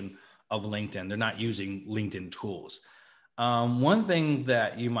portion of LinkedIn, they're not using LinkedIn tools. One thing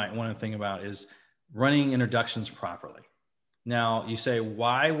that you might want to think about is running introductions properly. Now you say,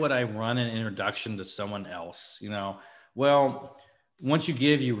 why would I run an introduction to someone else? You know, well, once you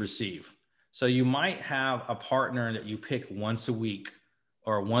give, you receive. So you might have a partner that you pick once a week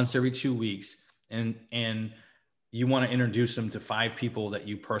or once every 2 weeks, and you want to introduce them to 5 people that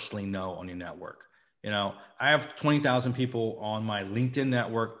you personally know on your network. I have 20,000 people on my LinkedIn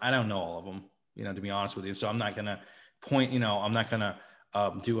network. I don't know all of them, to be honest with you. So I'm not going to I'm not going to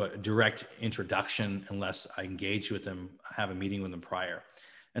do a direct introduction unless I engage with them, have a meeting with them prior.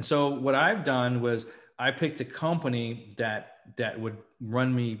 And so what I've done was I picked a company that would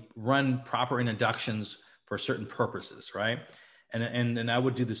run proper introductions for certain purposes, right? And I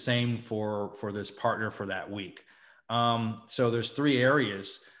would do the same for this partner for that week. So there's 3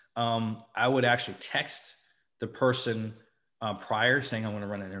 areas. I would actually text the person prior saying I'm going to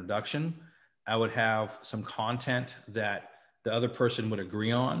run an introduction. I would have some content that the other person would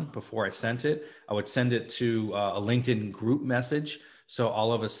agree on before I sent it. I would send it to a LinkedIn group message so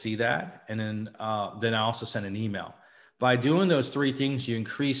all of us see that. And then I also send an email. By doing those 3 things, you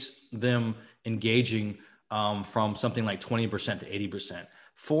increase them engaging from something like 20% to 80%.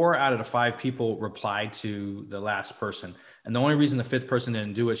 4 out of the 5 people replied to the last person. And the only reason the 5th person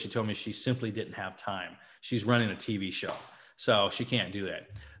didn't do it, she told me she simply didn't have time. She's running a TV show, so she can't do that.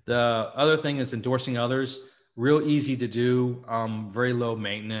 The other thing is endorsing others. Real easy to do, very low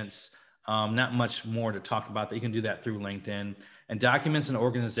maintenance, not much more to talk about that. You can do that through LinkedIn. And documents and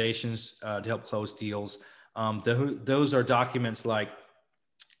organizations to help close deals. Those are documents like,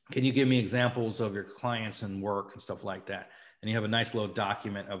 can you give me examples of your clients and work and stuff like that? And you have a nice little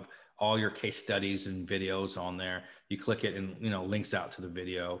document of all your case studies and videos on there. You click it and links out to the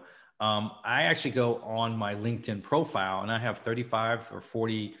video. I actually go on my LinkedIn profile and I have 35 or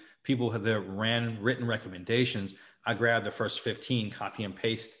 40 people that ran written recommendations. I grab the first 15, copy and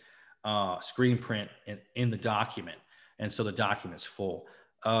paste screen print in the document. And so the document's full.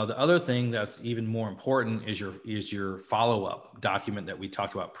 The other thing that's even more important is your follow-up document that we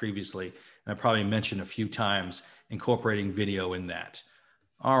talked about previously. And I probably mentioned a few times incorporating video in that.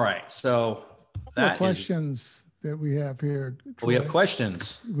 All right. So that questions that we have here. Troy. We have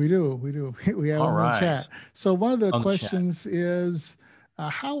questions. We do. We have them in chat. So one of the questions is,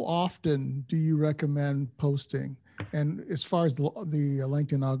 how often do you recommend posting? And as far as the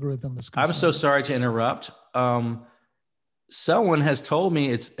LinkedIn algorithm is concerned. I'm so sorry to interrupt. Someone has told me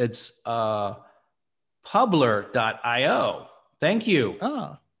it's Publer.io. Thank you.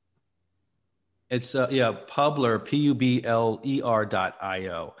 It's Publer, Publer.io.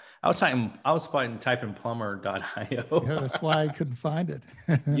 I was typing plumber.io. Yeah, that's why I couldn't find it.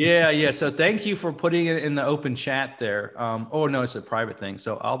 Yeah. So thank you for putting it in the open chat there. Oh no, it's a private thing.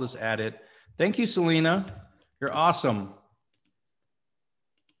 So I'll just add it. Thank you, Selena. You're awesome.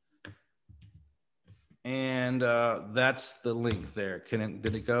 And that's the link there.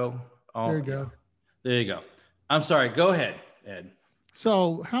 Did it go? Oh, there you go. There you go. I'm sorry. Go ahead, Ed.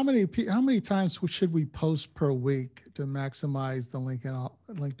 So how many times should we post per week to maximize the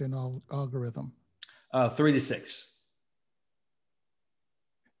LinkedIn algorithm? 3 to 6.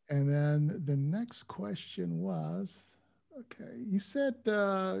 And then the next question was, okay, you said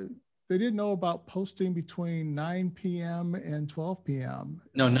they didn't know about posting between 9 p.m. and 12 p.m.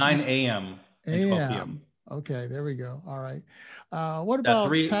 No, 9 a.m. and 12 p.m. Okay, there we go. All right. What about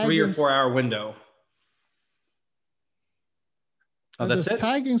 3 or 4 hour window? Oh, does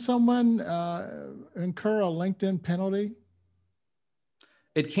tagging someone incur a LinkedIn penalty?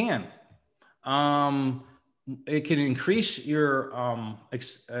 It can. It can increase your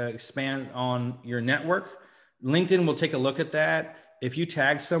expand on your network. LinkedIn will take a look at that. If you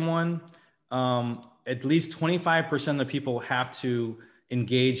tag someone, at least 25% of the people have to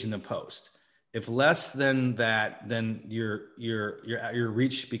engage in the post. If less than that, then your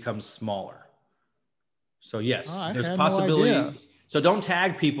reach becomes smaller. So yes, there's possibility. No, so don't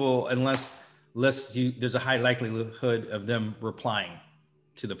tag people unless there's a high likelihood of them replying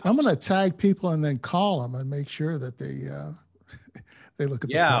to the post. I'm going to tag people and then call them and make sure that they look at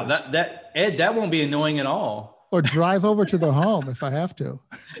the post. Ed, that won't be annoying at all. Or drive over to their home if I have to.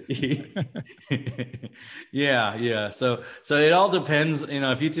 Yeah. So it all depends.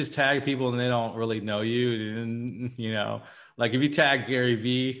 If you just tag people and they don't really know you, then, like if you tag Gary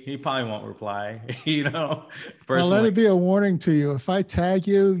Vee, he probably won't reply, I'll let it be a warning to you. If I tag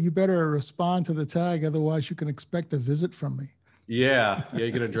you, you better respond to the tag. Otherwise you can expect a visit from me. Yeah,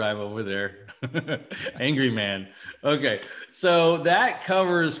 you're going to drive over there. Angry man. Okay. So that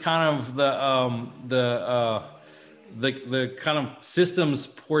covers kind of the kind of systems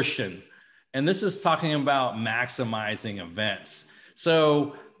portion. And this is talking about maximizing events.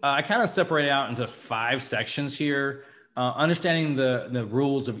 So I kind of separate out into 5 sections here. Understanding the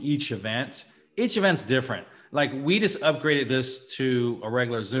rules of each event. Each event's different. Like we just upgraded this to a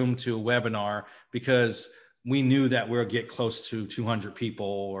regular Zoom to a webinar because we knew that we'll get close to 200 people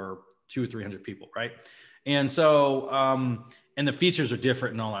or 200 or 300 people, right? And so, and the features are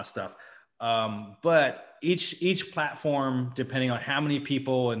different and all that stuff. But each platform, depending on how many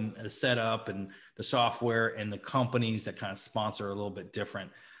people and the setup and the software and the companies that kind of sponsor are a little bit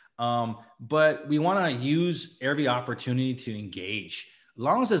different. But we want to use every opportunity to engage, as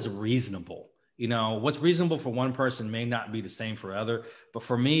long as it's reasonable. You know, what's reasonable for one person may not be the same for other. But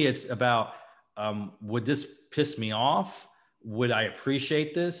for me, it's about, would this piss me off? Would I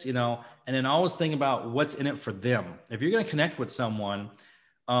appreciate this? You know, and then always think about what's in it for them. If you're going to connect with someone,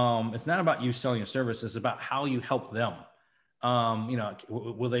 it's not about you selling your service. It's about how you help them. You know,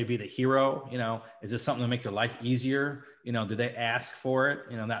 will they be the hero? You know, is this something to make their life easier? You know, did they ask for it?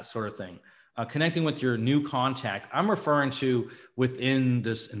 You know, that sort of thing. Connecting with your new contact, I'm referring to within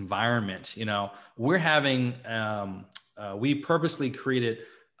this environment. You know, we're having, we purposely created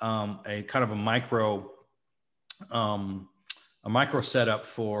a kind of a micro setup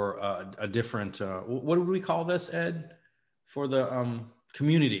for a different, what do we call this, Ed? For the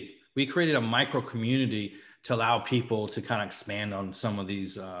community. We created a micro community to allow people to kind of expand on some of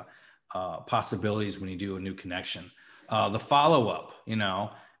these possibilities when you do a new connection. The follow-up, you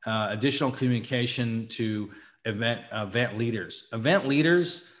know, additional communication to event leaders. Event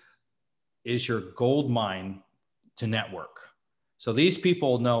leaders is your gold mine to network. So these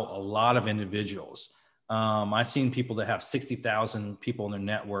people know a lot of individuals. I've seen people that have 60,000 people in their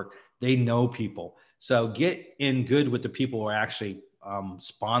network. They know people. So get in good with the people who are actually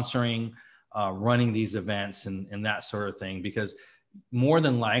sponsoring, running these events and that sort of thing, because more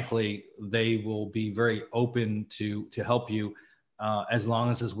than likely they will be very open to help you as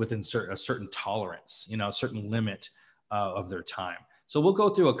long as it's within a certain tolerance, you know, a certain limit of their time. So we'll go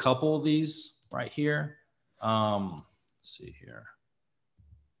through a couple of these right here. Let's see here.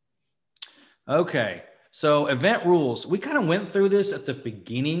 Okay, so event rules. We kind of went through this at the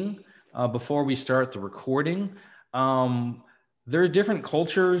beginning before we start the recording. There's different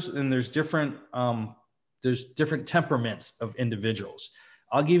cultures and there's different temperaments of individuals.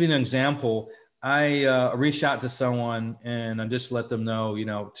 I'll give you an example. I reached out to someone and I just let them know, you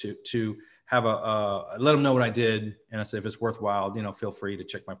know, to have let them know what I did. And I said, if it's worthwhile, you know, feel free to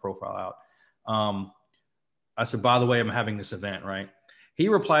check my profile out. I said, by the way, I'm having this event, right? He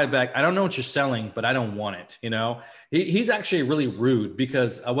replied back, I don't know what you're selling, but I don't want it. You know, he's actually really rude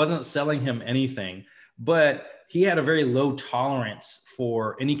because I wasn't selling him anything, but he had a very low tolerance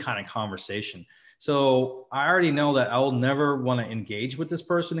for any kind of conversation. So I already know that I'll never want to engage with this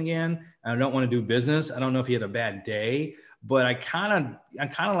person again. I don't want to do business. I don't know if he had a bad day, but I'm kind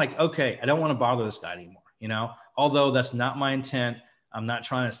of like, okay, I don't want to bother this guy anymore. You know, although that's not my intent. I'm not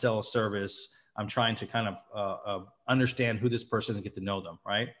trying to sell a service. I'm trying to kind of understand who this person is and get to know them,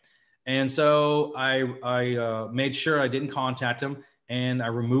 right? And so I made sure I didn't contact him, and I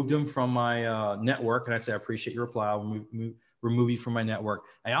removed him from my network. And I said, I appreciate your reply. I'll remove you from my network.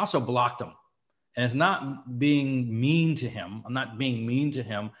 I also blocked him. And it's not being mean to him. I'm not being mean to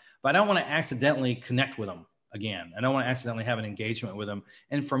him, but I don't want to accidentally connect with him again. I don't want to accidentally have an engagement with him.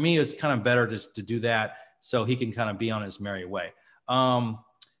 And for me, it's kind of better just to do that so he can kind of be on his merry way.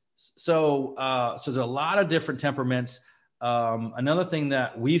 So there's a lot of different temperaments. Another thing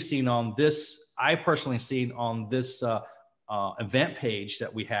that we've seen on this, I personally seen on this event page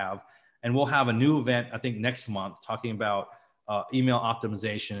that we have, and we'll have a new event, I think next month, talking about email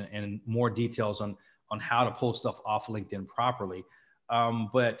optimization and more details on how to pull stuff off LinkedIn properly.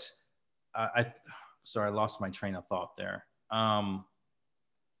 Sorry, I lost my train of thought there. On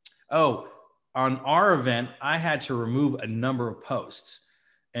our event, I had to remove a number of posts,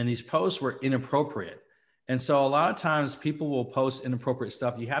 and these posts were inappropriate. And so a lot of times people will post inappropriate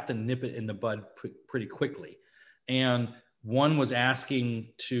stuff. You have to nip it in the bud pretty quickly. And one was asking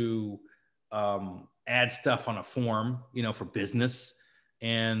to add stuff on a form, you know, for business.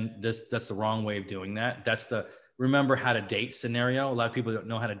 And that's the wrong way of doing that. That's the remember how to date scenario. A lot of people don't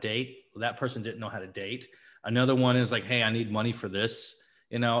know how to date. Well, that person didn't know how to date. Another one is like, hey, I need money for this,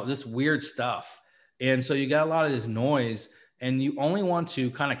 you know, this weird stuff. And so you got a lot of this noise, and you only want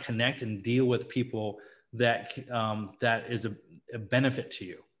to kind of connect and deal with people that is a benefit to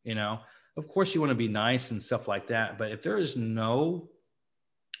you. You know, of course you want to be nice and stuff like that. But if there is no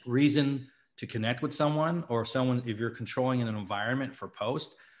reason to connect with someone, or someone, if you're controlling an environment for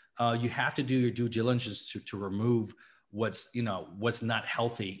post, you have to do your due diligence to remove what's not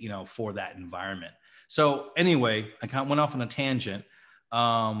healthy, you know, for that environment. So anyway, I kind of went off on a tangent.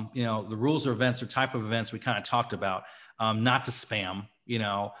 You know, the rules of events or type of events we kind of talked about, not to spam, you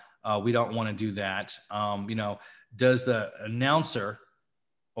know, we don't want to do that. You know, does the announcer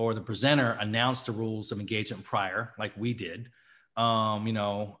or the presenter announce the rules of engagement prior, like we did.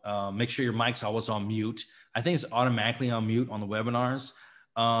 Make sure your mic's always on mute. I think it's automatically on mute on the webinars.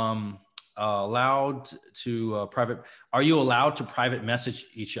 Allowed to are you allowed to private message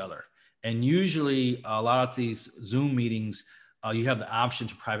each other? And usually a lot of these Zoom meetings, you have the option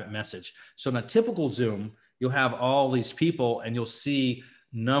to private message. So in a typical Zoom, you'll have all these people and you'll see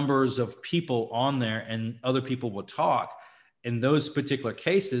numbers of people on there and other people will talk. In those particular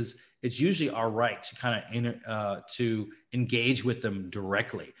cases, it's usually our right to kind of to engage with them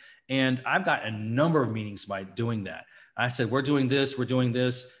directly. And I've got a number of meetings by doing that. I said, we're doing this,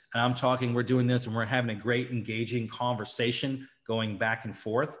 and I'm talking, we're doing this, and we're having a great engaging conversation going back and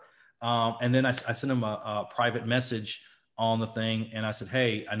forth. And then I sent them a private message on the thing. And I said,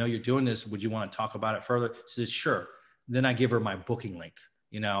 hey, I know you're doing this. Would you want to talk about it further? She says, sure. Then I give her my booking link.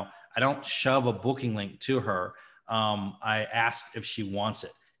 I don't shove a booking link to her. I ask if she wants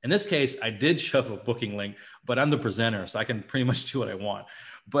it. In this case, I did shove a booking link, but I'm the presenter, so I can pretty much do what I want.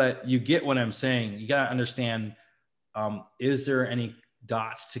 But you get what I'm saying. You got to understand, is there any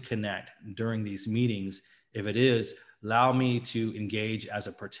dots to connect during these meetings? If it is, allow me to engage as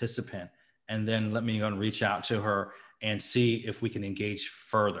a participant, and then let me go and reach out to her and see if we can engage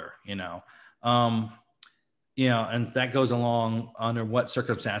further, and that goes along under what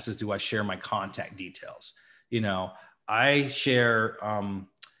circumstances do I share my contact details? I share,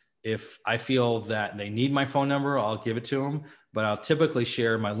 if I feel that they need my phone number, I'll give it to them, but I'll typically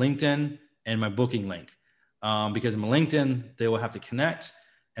share my LinkedIn and my booking link, because my LinkedIn, they will have to connect,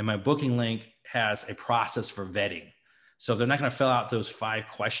 and my booking link has a process for vetting. So if they're not going to fill out those 5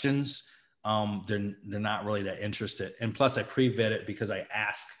 questions, they're not really that interested. And plus I pre-vet it because I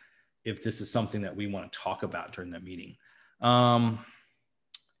ask if this is something that we want to talk about during that meeting.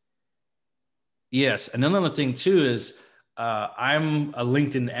 Yes. And another thing too is I'm a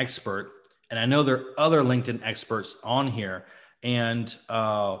LinkedIn expert, and I know there are other LinkedIn experts on here, and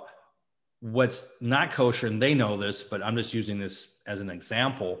what's not kosher, and they know this, but I'm just using this as an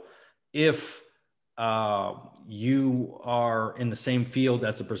example. If you are in the same field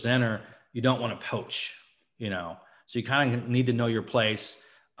as a presenter, you don't want to poach, so you kind of need to know your place.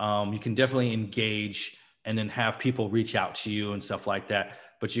 You can definitely engage and then have people reach out to you and stuff like that,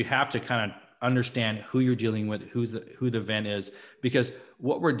 but you have to kind of understand who you're dealing with, who the event is, because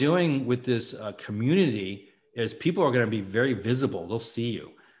what we're doing with this community is people are going to be very visible. They'll see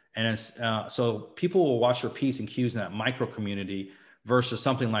you. And so people will watch your P's and Q's in that micro community versus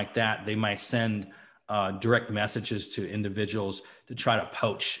something like that. They might send direct messages to individuals to try to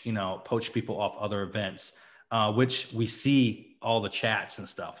poach people off other events, which we see all the chats and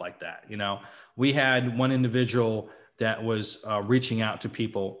stuff like that. We had one individual that was reaching out to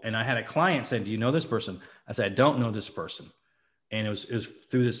people, and I had a client say, do you know this person? I said, I don't know this person. And it was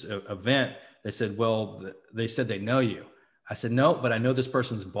through this event. They said, well, they said they know you. I said, no, but I know this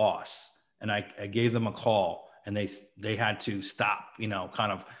person's boss. And I gave them a call, and they had to stop,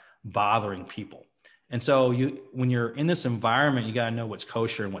 kind of bothering people. And so when you're in this environment, you got to know what's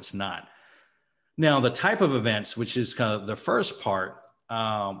kosher and what's not. Now, the type of events, which is kind of the first part,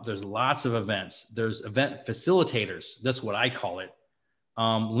 there's lots of events. There's event facilitators. That's what I call it.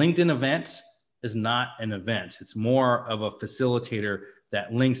 LinkedIn event is not an event. It's more of a facilitator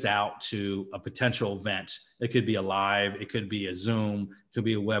that links out to a potential event. It could be a live, it could be a Zoom, it could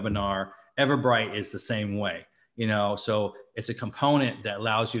be a webinar. Eventbrite is the same way, so it's a component that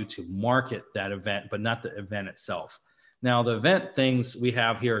allows you to market that event, but not the event itself. Now, the event things we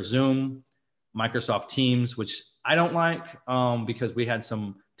have here are Zoom, Microsoft Teams, which I don't like because we had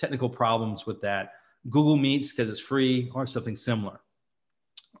some technical problems with that. Google Meets, because it's free, or something similar.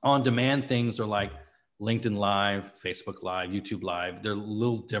 On-demand things are like LinkedIn Live, Facebook Live, YouTube Live. They're a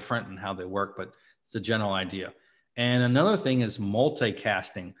little different in how they work, but it's the general idea. And another thing is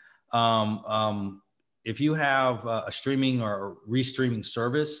multicasting. If you have a streaming or restreaming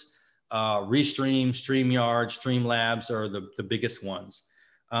service, Restream, StreamYard, Streamlabs are the biggest ones.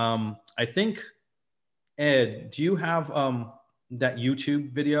 I think, Ed, do you have that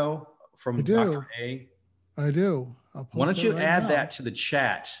YouTube video from Dr. A? I do. Why don't you add that to the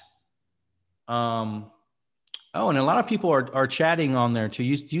chat? And a lot of people are chatting on there too.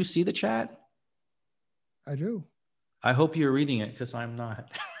 Do you see the chat? I do. I hope you're reading it, because I'm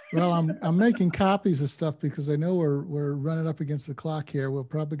not. Well, I'm making copies of stuff because I know we're running up against the clock here. We're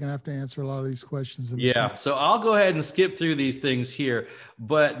probably gonna have to answer a lot of these questions. So I'll go ahead and skip through these things here.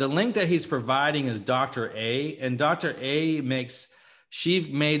 But the link that he's providing is Dr. A, and Dr. A she's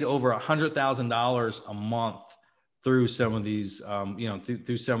made over $100,000 a month through some of these,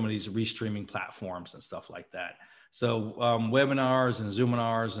 through some of these restreaming platforms and stuff like that. So webinars and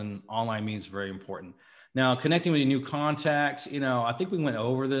Zoominars and online meetings are very important. Now, connecting with your new contacts, I think we went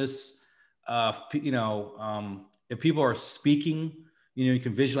over this. If people are speaking, you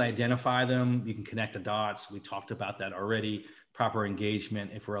can visually identify them. You can connect the dots. We talked about that already. Proper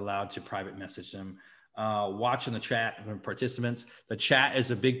engagement, if we're allowed to private message them. Watching the chat from participants. The chat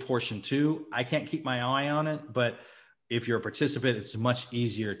is a big portion too. I can't keep my eye on it, but if you're a participant, it's much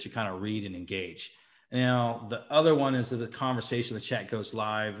easier to kind of read and engage. Now, the other one is that the conversation, the chat goes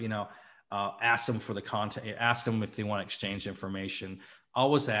live, ask them for the content, ask them if they want to exchange information.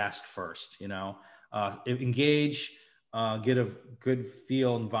 Always ask first, engage, get a good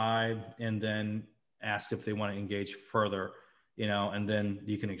feel and vibe, and then ask if they want to engage further, and then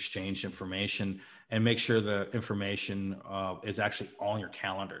you can exchange information and make sure the information is actually on your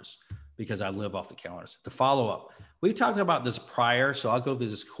calendars, because I live off the calendars. The follow-up, we talked about this prior, so I'll go through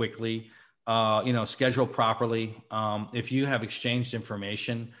this quickly. Schedule properly. If you have exchanged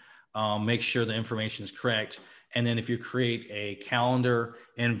information, make sure the information is correct. And then if you create a calendar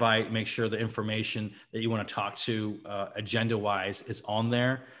invite, make sure the information that you want to talk to agenda-wise is on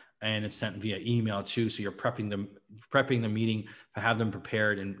there, and it's sent via email too. So you're prepping the meeting to have them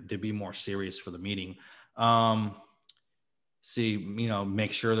prepared and to be more serious for the meeting. Make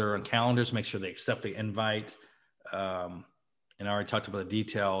sure they're on calendars, make sure they accept the invite. And I already talked about the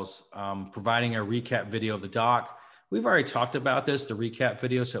details. Providing a recap video of the doc. We've already talked about this, the recap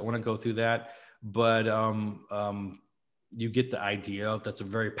video, so I want to go through that. But you get the idea. That's a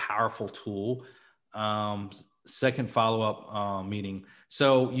very powerful tool. Second follow-up meeting.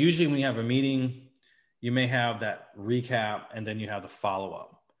 So usually when you have a meeting, you may have that recap and then you have the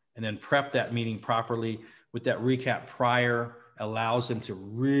follow-up. And then prep that meeting properly with that recap prior, allows them to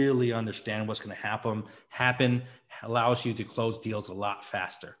really understand what's going to happen, allows you to close deals a lot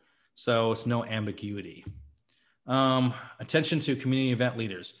faster. So it's no ambiguity. Attention to community event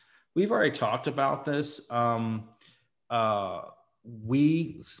leaders. We've already talked about this. People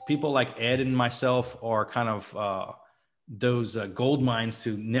like Ed and myself are kind of those gold mines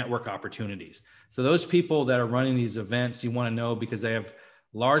to network opportunities. So those people that are running these events, you want to know because they have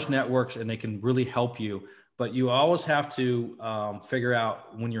large networks and they can really help you. But you always have to figure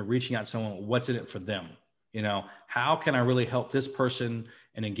out when you're reaching out to someone, what's in it for them? How can I really help this person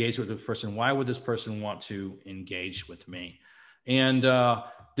and engage with this person? Why would this person want to engage with me? And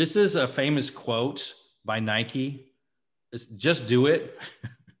this is a famous quote by Nike. It's just do it.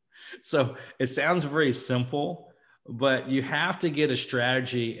 So it sounds very simple, but you have to get a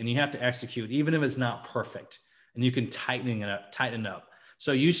strategy and you have to execute, even if it's not perfect, and you can tighten it up.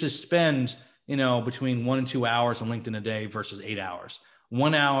 So you should spend between 1 and 2 hours on LinkedIn a day versus 8 hours.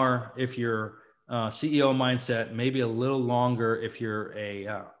 1 hour if you're CEO mindset, maybe a little longer if you're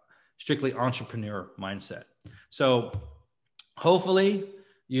a strictly entrepreneur mindset. So hopefully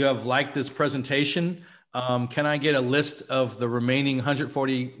you have liked this presentation. Can I get a list of the remaining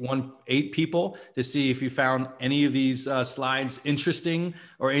 141 people to see if you found any of these slides interesting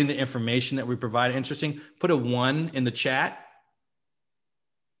or any of the information that we provided interesting? Put a 1 in the chat.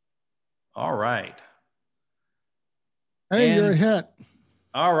 All right. Hey, you're a hit.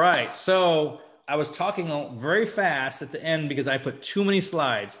 All right. So I was talking very fast at the end because I put too many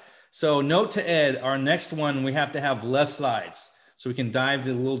slides. So note to Ed, our next one, we have to have less slides so we can dive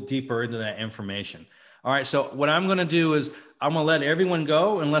a little deeper into that information. All right. So what I'm going to do is I'm going to let everyone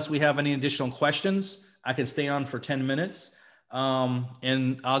go unless we have any additional questions. I can stay on for 10 minutes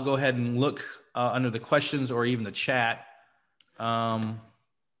and I'll go ahead and look under the questions or even the chat.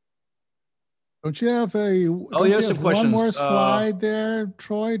 Don't you have some questions. One more slide there,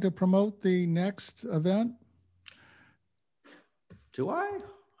 Troy, to promote the next event? Do I?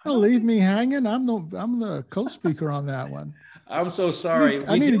 Don't leave me hanging. I'm the co-speaker on that one. I'm so sorry.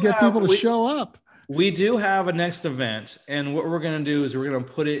 I need to get people to show up. We do have a next event, and what we're going to do is we're going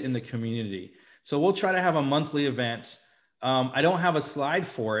to put it in the community. So we'll try to have a monthly event. I don't have a slide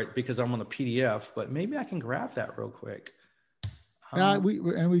for it because I'm on the PDF, but maybe I can grab that real quick.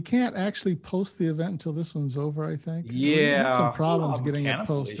 We can't actually post the event until this one's over, I think. Yeah. We had some problems getting it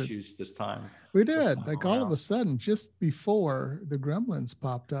posted. Issues this time. We did. Like all of a sudden, just before the gremlins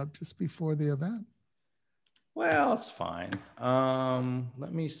popped up, just before the event. Well, it's fine.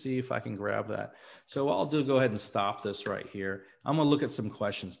 Let me see if I can grab that. So I'll go ahead and stop this right here. I'm going to look at some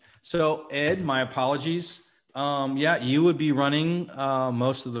questions. So Ed, my apologies. Yeah, you would be running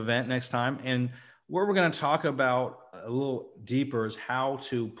most of the event next time. And what we're going to talk about a little deeper is how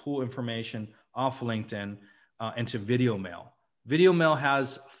to pull information off LinkedIn into video mail. Video mail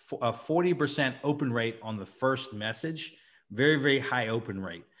has a 40% open rate on the first message, very, very high open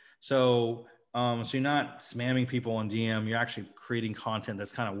rate. So So you're not spamming people on DM. You're actually creating content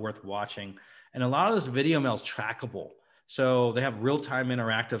that's kind of worth watching. And a lot of this video mail is trackable. So they have real-time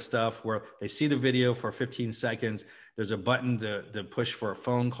interactive stuff where they see the video for 15 seconds. There's a button to push for a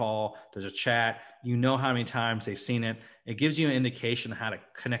phone call. There's a chat. You know how many times they've seen it. It gives you an indication of how to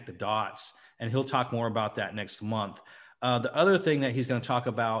connect the dots. And he'll talk more about that next month. The other thing that he's going to talk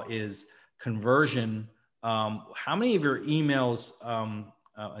about is conversion. How many of your emails,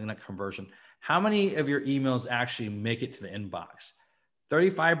 not conversion, how many of your emails actually make it to the inbox?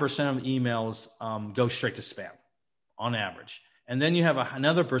 35% of emails go straight to spam on average. And then you have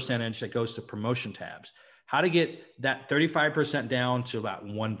another percentage that goes to promotion tabs. How to get that 35% down to about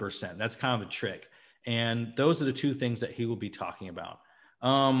 1%. That's kind of the trick. And those are the two things that he will be talking about.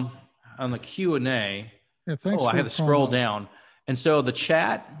 On the Q&A, Yeah, thanks. I had to scroll down. And so the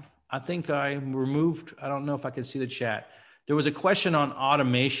chat, I think I removed, I don't know if I can see the chat. There was a question on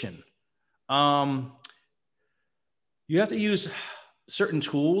automation. You have to use certain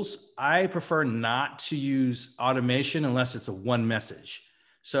tools. I prefer not to use automation unless it's a one message.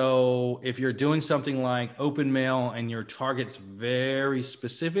 So if you're doing something like open mail and your target's very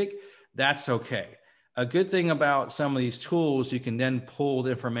specific, that's okay. A good thing about some of these tools, you can then pull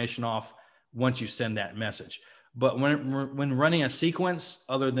the information off once you send that message. But when running a sequence,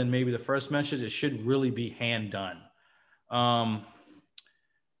 other than maybe the first message, it should really be hand done. All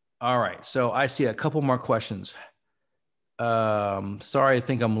right, so I see a couple more questions. Sorry, I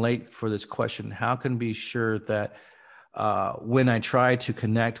think I'm late for this question. How can be sure that when I try to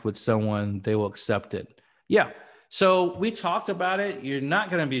connect with someone, they will accept it? Yeah, so we talked about it. You're not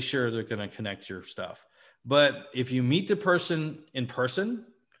going to be sure they're going to connect your stuff. But if you meet the person in person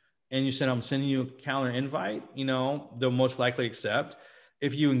and you said, I'm sending you a calendar invite, you know, they'll most likely accept.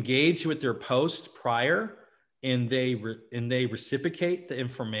 If you engage with their post prior and they reciprocate the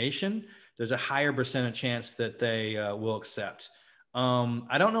information, there's a higher percentage chance that they will accept.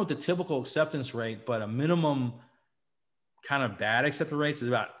 I don't know what the typical acceptance rate, but a minimum kind of bad acceptance rates is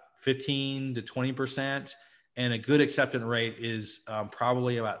about 15 to 20%. And a good acceptance rate is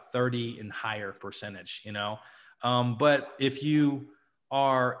probably about 30 and higher percentage, you know. But if you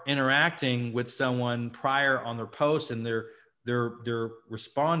are interacting with someone prior on their post and they're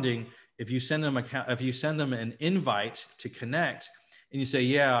responding, if you send them an invite to connect and you say,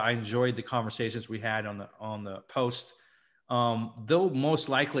 yeah, I enjoyed the conversations we had on the post, they'll most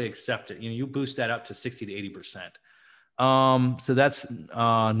likely accept it. You know, you boost that up to 60 to 80%. So that's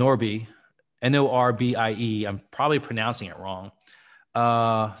Norbie, Norbie. I'm probably pronouncing it wrong.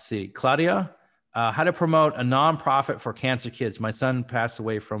 See, Claudia, how to promote a nonprofit for cancer kids. My son passed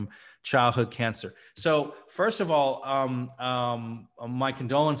away from childhood cancer. So first of all, my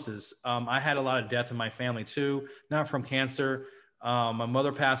condolences. I had a lot of death in my family too, not from cancer. My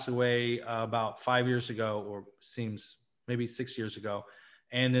mother passed away about 5 years ago, or seems maybe 6 years ago.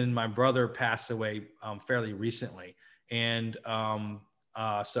 And then my brother passed away fairly recently. And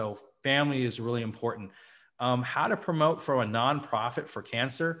so family is really important. How to promote for a nonprofit for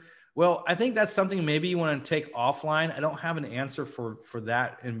cancer? Well, I think that's something maybe you want to take offline. I don't have an answer for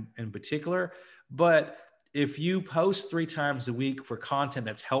that in particular, but if you post 3 times a week for content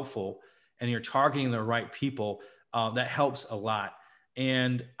that's helpful and you're targeting the right people, that helps a lot.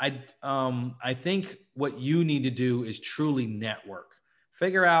 And I think what you need to do is truly network.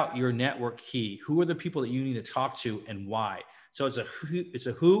 Figure out your network key. Who are the people that you need to talk to and why? So it's a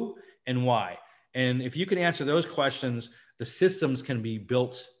who and why. And if you can answer those questions, the systems can be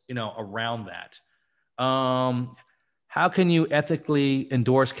built, you know, around that. How can you ethically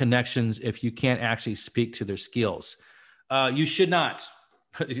endorse connections if you can't actually speak to their skills? You should not.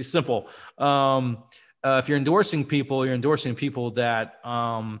 It's simple. If you're endorsing people, you're endorsing people that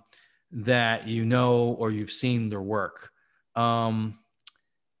that you know or you've seen their work.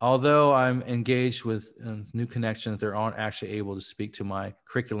 Although I'm engaged with new connections, they aren't actually able to speak to my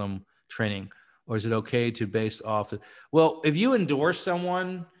curriculum training. Or is it okay to base off? Well, if you endorse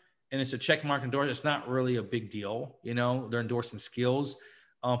someone and it's a check mark endorsement, it's not really a big deal. You know, they're endorsing skills.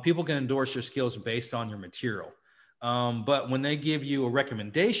 People can endorse your skills based on your material. But when they give you a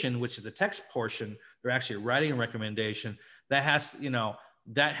recommendation, which is the text portion, they're actually writing a recommendation that has, you know,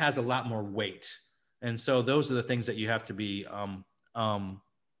 that has a lot more weight. And so those are the things that you have to be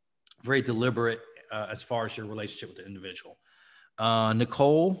very deliberate as far as your relationship with the individual.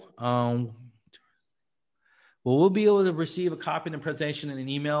 Nicole, will we be able to receive a copy of the presentation in an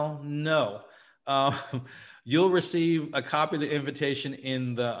email? No. You'll receive a copy of the invitation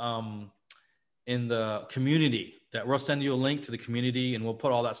in the community. That we'll send you a link to the community and we'll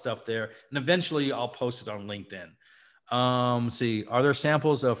put all that stuff there. And eventually I'll post it on LinkedIn. Let's see, are there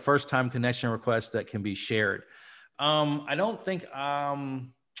samples of first-time connection requests that can be shared? I don't think,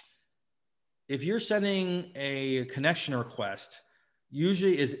 if you're sending a connection request,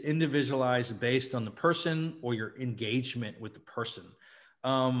 usually is individualized based on the person or your engagement with the person.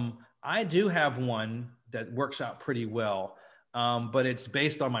 I do have one that works out pretty well, but it's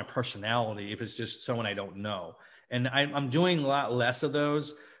based on my personality if it's just someone I don't know. And I'm doing a lot less of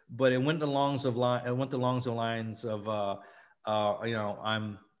those, but it went along the lines of, you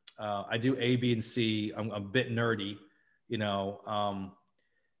know, I do A, B, and C. I'm a bit nerdy, you know,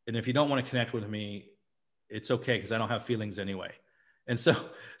 and if you don't want to connect with me, it's okay because I don't have feelings anyway. And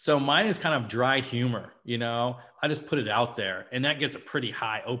so mine is kind of dry humor, you know. I just put it out there, and that gets a pretty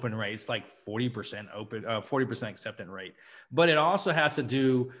high open rate. It's like 40% open, 40% acceptance rate. But it also has to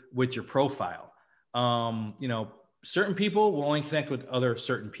do with your profile. You know, certain people will only connect with other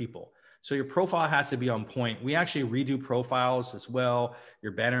certain people. So your profile has to be on point. We actually redo profiles as well.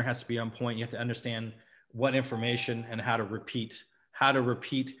 Your banner has to be on point. You have to understand what information and how to repeat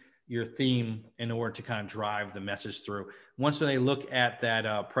your theme in order to kind of drive the message through. Once they look at that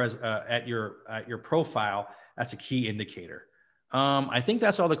at your profile, that's a key indicator. I think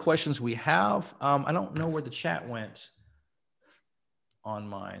that's all the questions we have. I don't know where the chat went on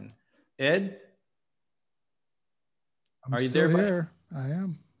mine. Ed, I'm are you still there? Here. I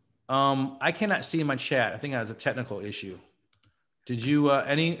am. I cannot see my chat. I think I has a technical issue. Did you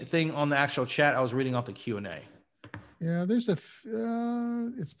anything on the actual chat? I was reading off the Q&A. Yeah, there's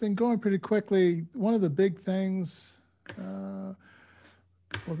it's been going pretty quickly. One of the big things, will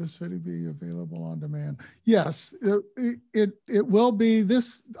this video be available on demand? Yes, it will be.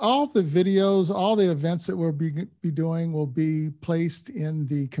 All the videos, all the events that we'll be doing will be placed in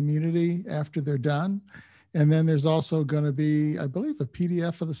the community after they're done. And then there's also going to be, I believe, a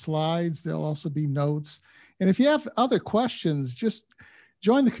PDF of the slides. There'll also be notes. And if you have other questions, just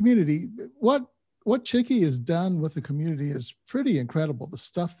join the community. What Chicky has done with the community is pretty incredible. The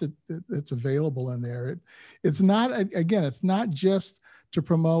stuff that's available in there. It's not, again, it's not just to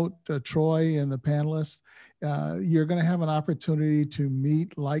promote Troy and the panelists. You're going to have an opportunity to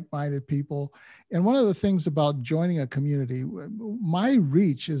meet like-minded people. And one of the things about joining a community, my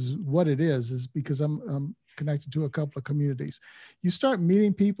reach is what it is because I'm connected to a couple of communities. You start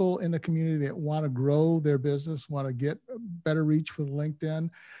meeting people in the community that want to grow their business, want to get better reach with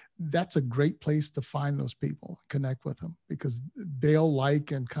LinkedIn. That's a great place to find those people, connect with them, because they'll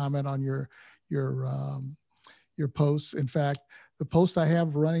like and comment on your posts. In fact, the post I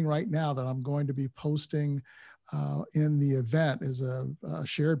have running right now that I'm going to be posting in the event is a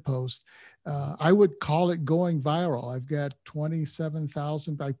shared post. I would call it going viral. I've got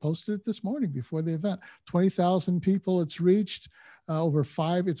 27,000. I posted it this morning before the event. 20,000 people it's reached.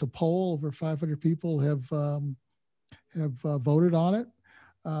 It's a poll. Over 500 people have voted on it.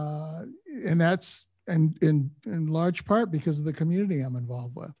 And that's in large part because of the community I'm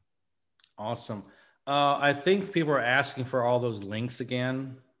involved with. Awesome. I think people are asking for all those links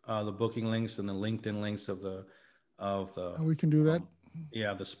again, the booking links and the LinkedIn links of the. We can do that.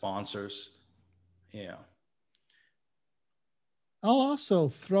 Yeah, the sponsors. Yeah. I'll also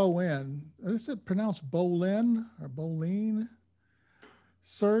throw in, is it pronounced Bolin or Bolin?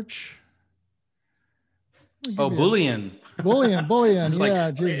 Search. Oh, Boolean. Boolean. Like,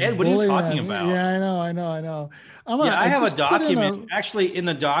 yeah. Jesus, Ed, what are you talking about? Yeah, I know. I have a document actually in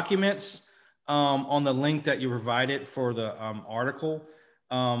the documents on the link that you provided for the article.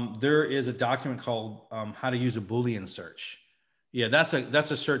 There is a document called how to use a Boolean search. Yeah, that's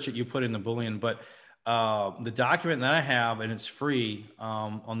a search that you put in the Boolean, but the document that I have, and it's free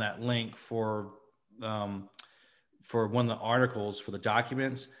on that link for one of the articles for the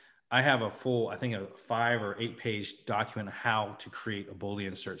documents. I have a full, I think a 5 or 8 page document on how to create a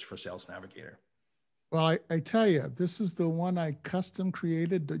Boolean search for Sales Navigator. Well, I tell you, this is the one I custom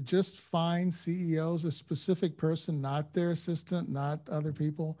created to just find CEOs, a specific person, not their assistant, not other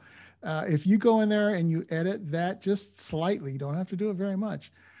people. If you go in there and you edit that just slightly, you don't have to do it very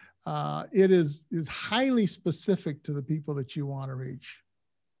much. It is highly specific to the people that you want to reach.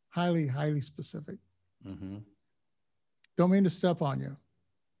 Highly, highly specific. Mm-hmm. Don't mean to step on you.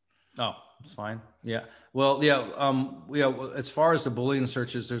 Oh, it's fine. Yeah. Well, yeah. As far as the Boolean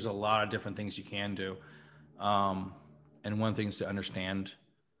searches, there's a lot of different things you can do. And one thing is to understand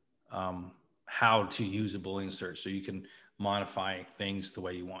how to use a Boolean search so you can modify things the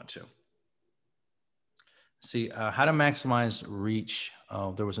way you want to. See, how to maximize reach.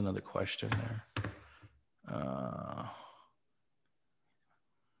 Oh, there was another question there.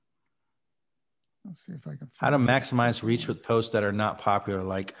 Let's see if I can. How to maximize reach with posts that are not popular,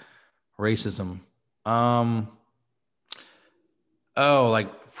 like racism. Oh,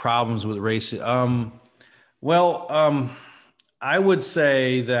 like problems with race. Well, I would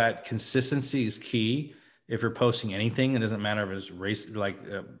say that consistency is key. If you're posting anything, it doesn't matter if it's race, like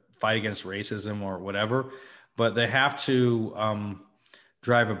fight against racism or whatever, but they have to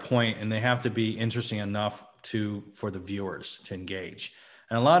drive a point, and they have to be interesting enough for the viewers to engage.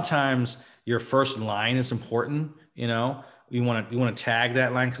 And a lot of times, your first line is important. You want to tag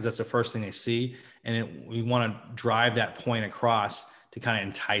that line because that's the first thing they see, and we want to drive that point across to kind of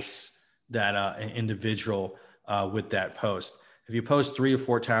entice that individual with that post. If you post 3 or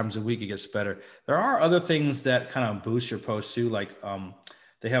 4 times a week, it gets better. There are other things that kind of boost your posts too, like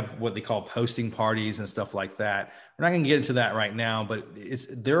they have what they call posting parties and stuff like that. We're not going to get into that right now, but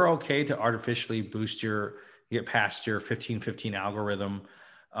they're okay to artificially boost get past your 15-15 algorithm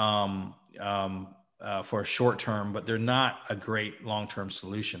for a short term, but they're not a great long-term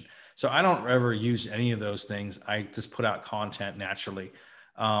solution. So I don't ever use any of those things. I just put out content naturally,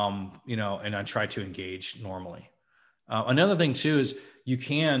 and I try to engage normally. Another thing too is you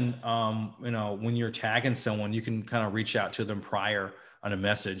can, when you're tagging someone, you can kind of reach out to them prior on a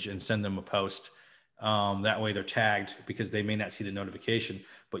message and send them a post. That way they're tagged because they may not see the notification,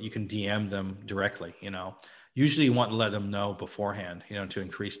 but you can DM them directly. Usually you want to let them know beforehand, to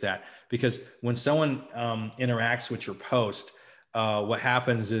increase that, because when someone interacts with your post, what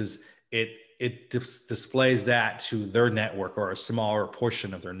happens is it displays that to their network or a smaller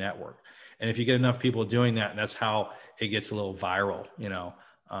portion of their network. And if you get enough people doing that, that's how it gets a little viral,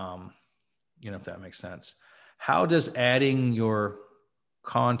 if that makes sense. How does adding your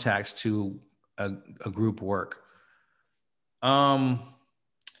contacts to a group work? Well,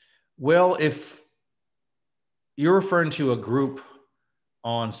 if you're referring to a group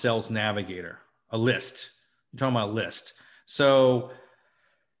on Sales Navigator, a list, you're talking about a list. So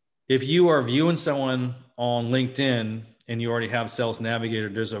if you are viewing someone on LinkedIn and you already have Sales Navigator,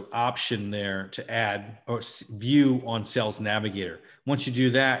 there's an option there to add or view on Sales Navigator. Once you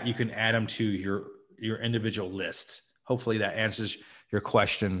do that, you can add them to your individual list. Hopefully that answers your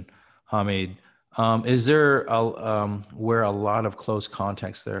question, Hamid. Is there where a lot of close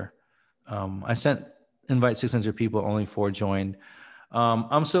contacts there? I sent invite 600 people, only 4 joined.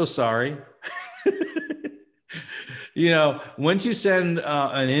 I'm so sorry. Once you send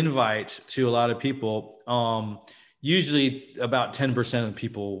an invite to a lot of people, usually about 10% of the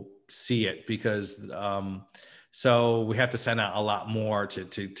people see it, because so we have to send out a lot more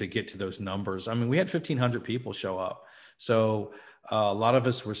to get to those numbers. I mean, we had 1,500 people show up. So a lot of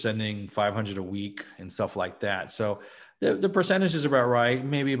us were sending 500 a week and stuff like that. So the percentage is about right.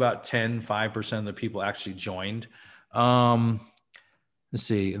 Maybe about 5% of the people actually joined. Let's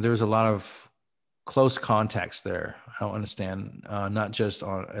see. There's a lot of close contacts there. I don't understand. Not just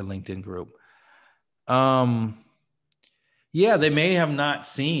on a LinkedIn group. Yeah, they may have not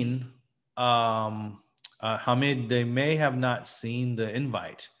seen, Hamid, they may have not seen the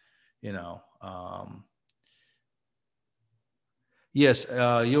invite, Yes,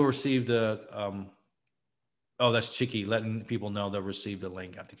 you'll receive the, that's Chicky, letting people know they'll receive the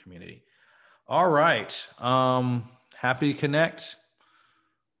link at the community. All right. Happy to connect.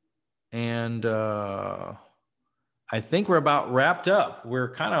 And I think we're about wrapped up.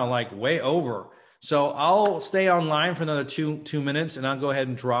 We're kind of like way over. So I'll stay online for another two minutes, and I'll go ahead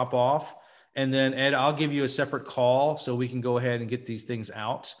and drop off. And then Ed, I'll give you a separate call so we can go ahead and get these things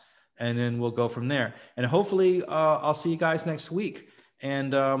out, and then we'll go from there. And hopefully I'll see you guys next week.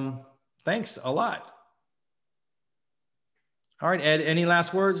 And thanks a lot. All right, Ed, any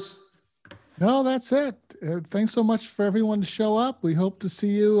last words? No, that's it. Thanks so much for everyone to show up. We hope to see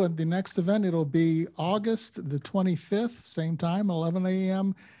you at the next event. It'll be August the 25th, same time, 11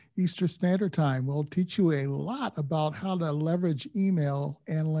 a.m. Eastern Standard Time. We'll teach you a lot about how to leverage email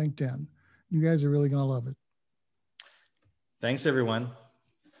and LinkedIn. You guys are really going to love it. Thanks, everyone.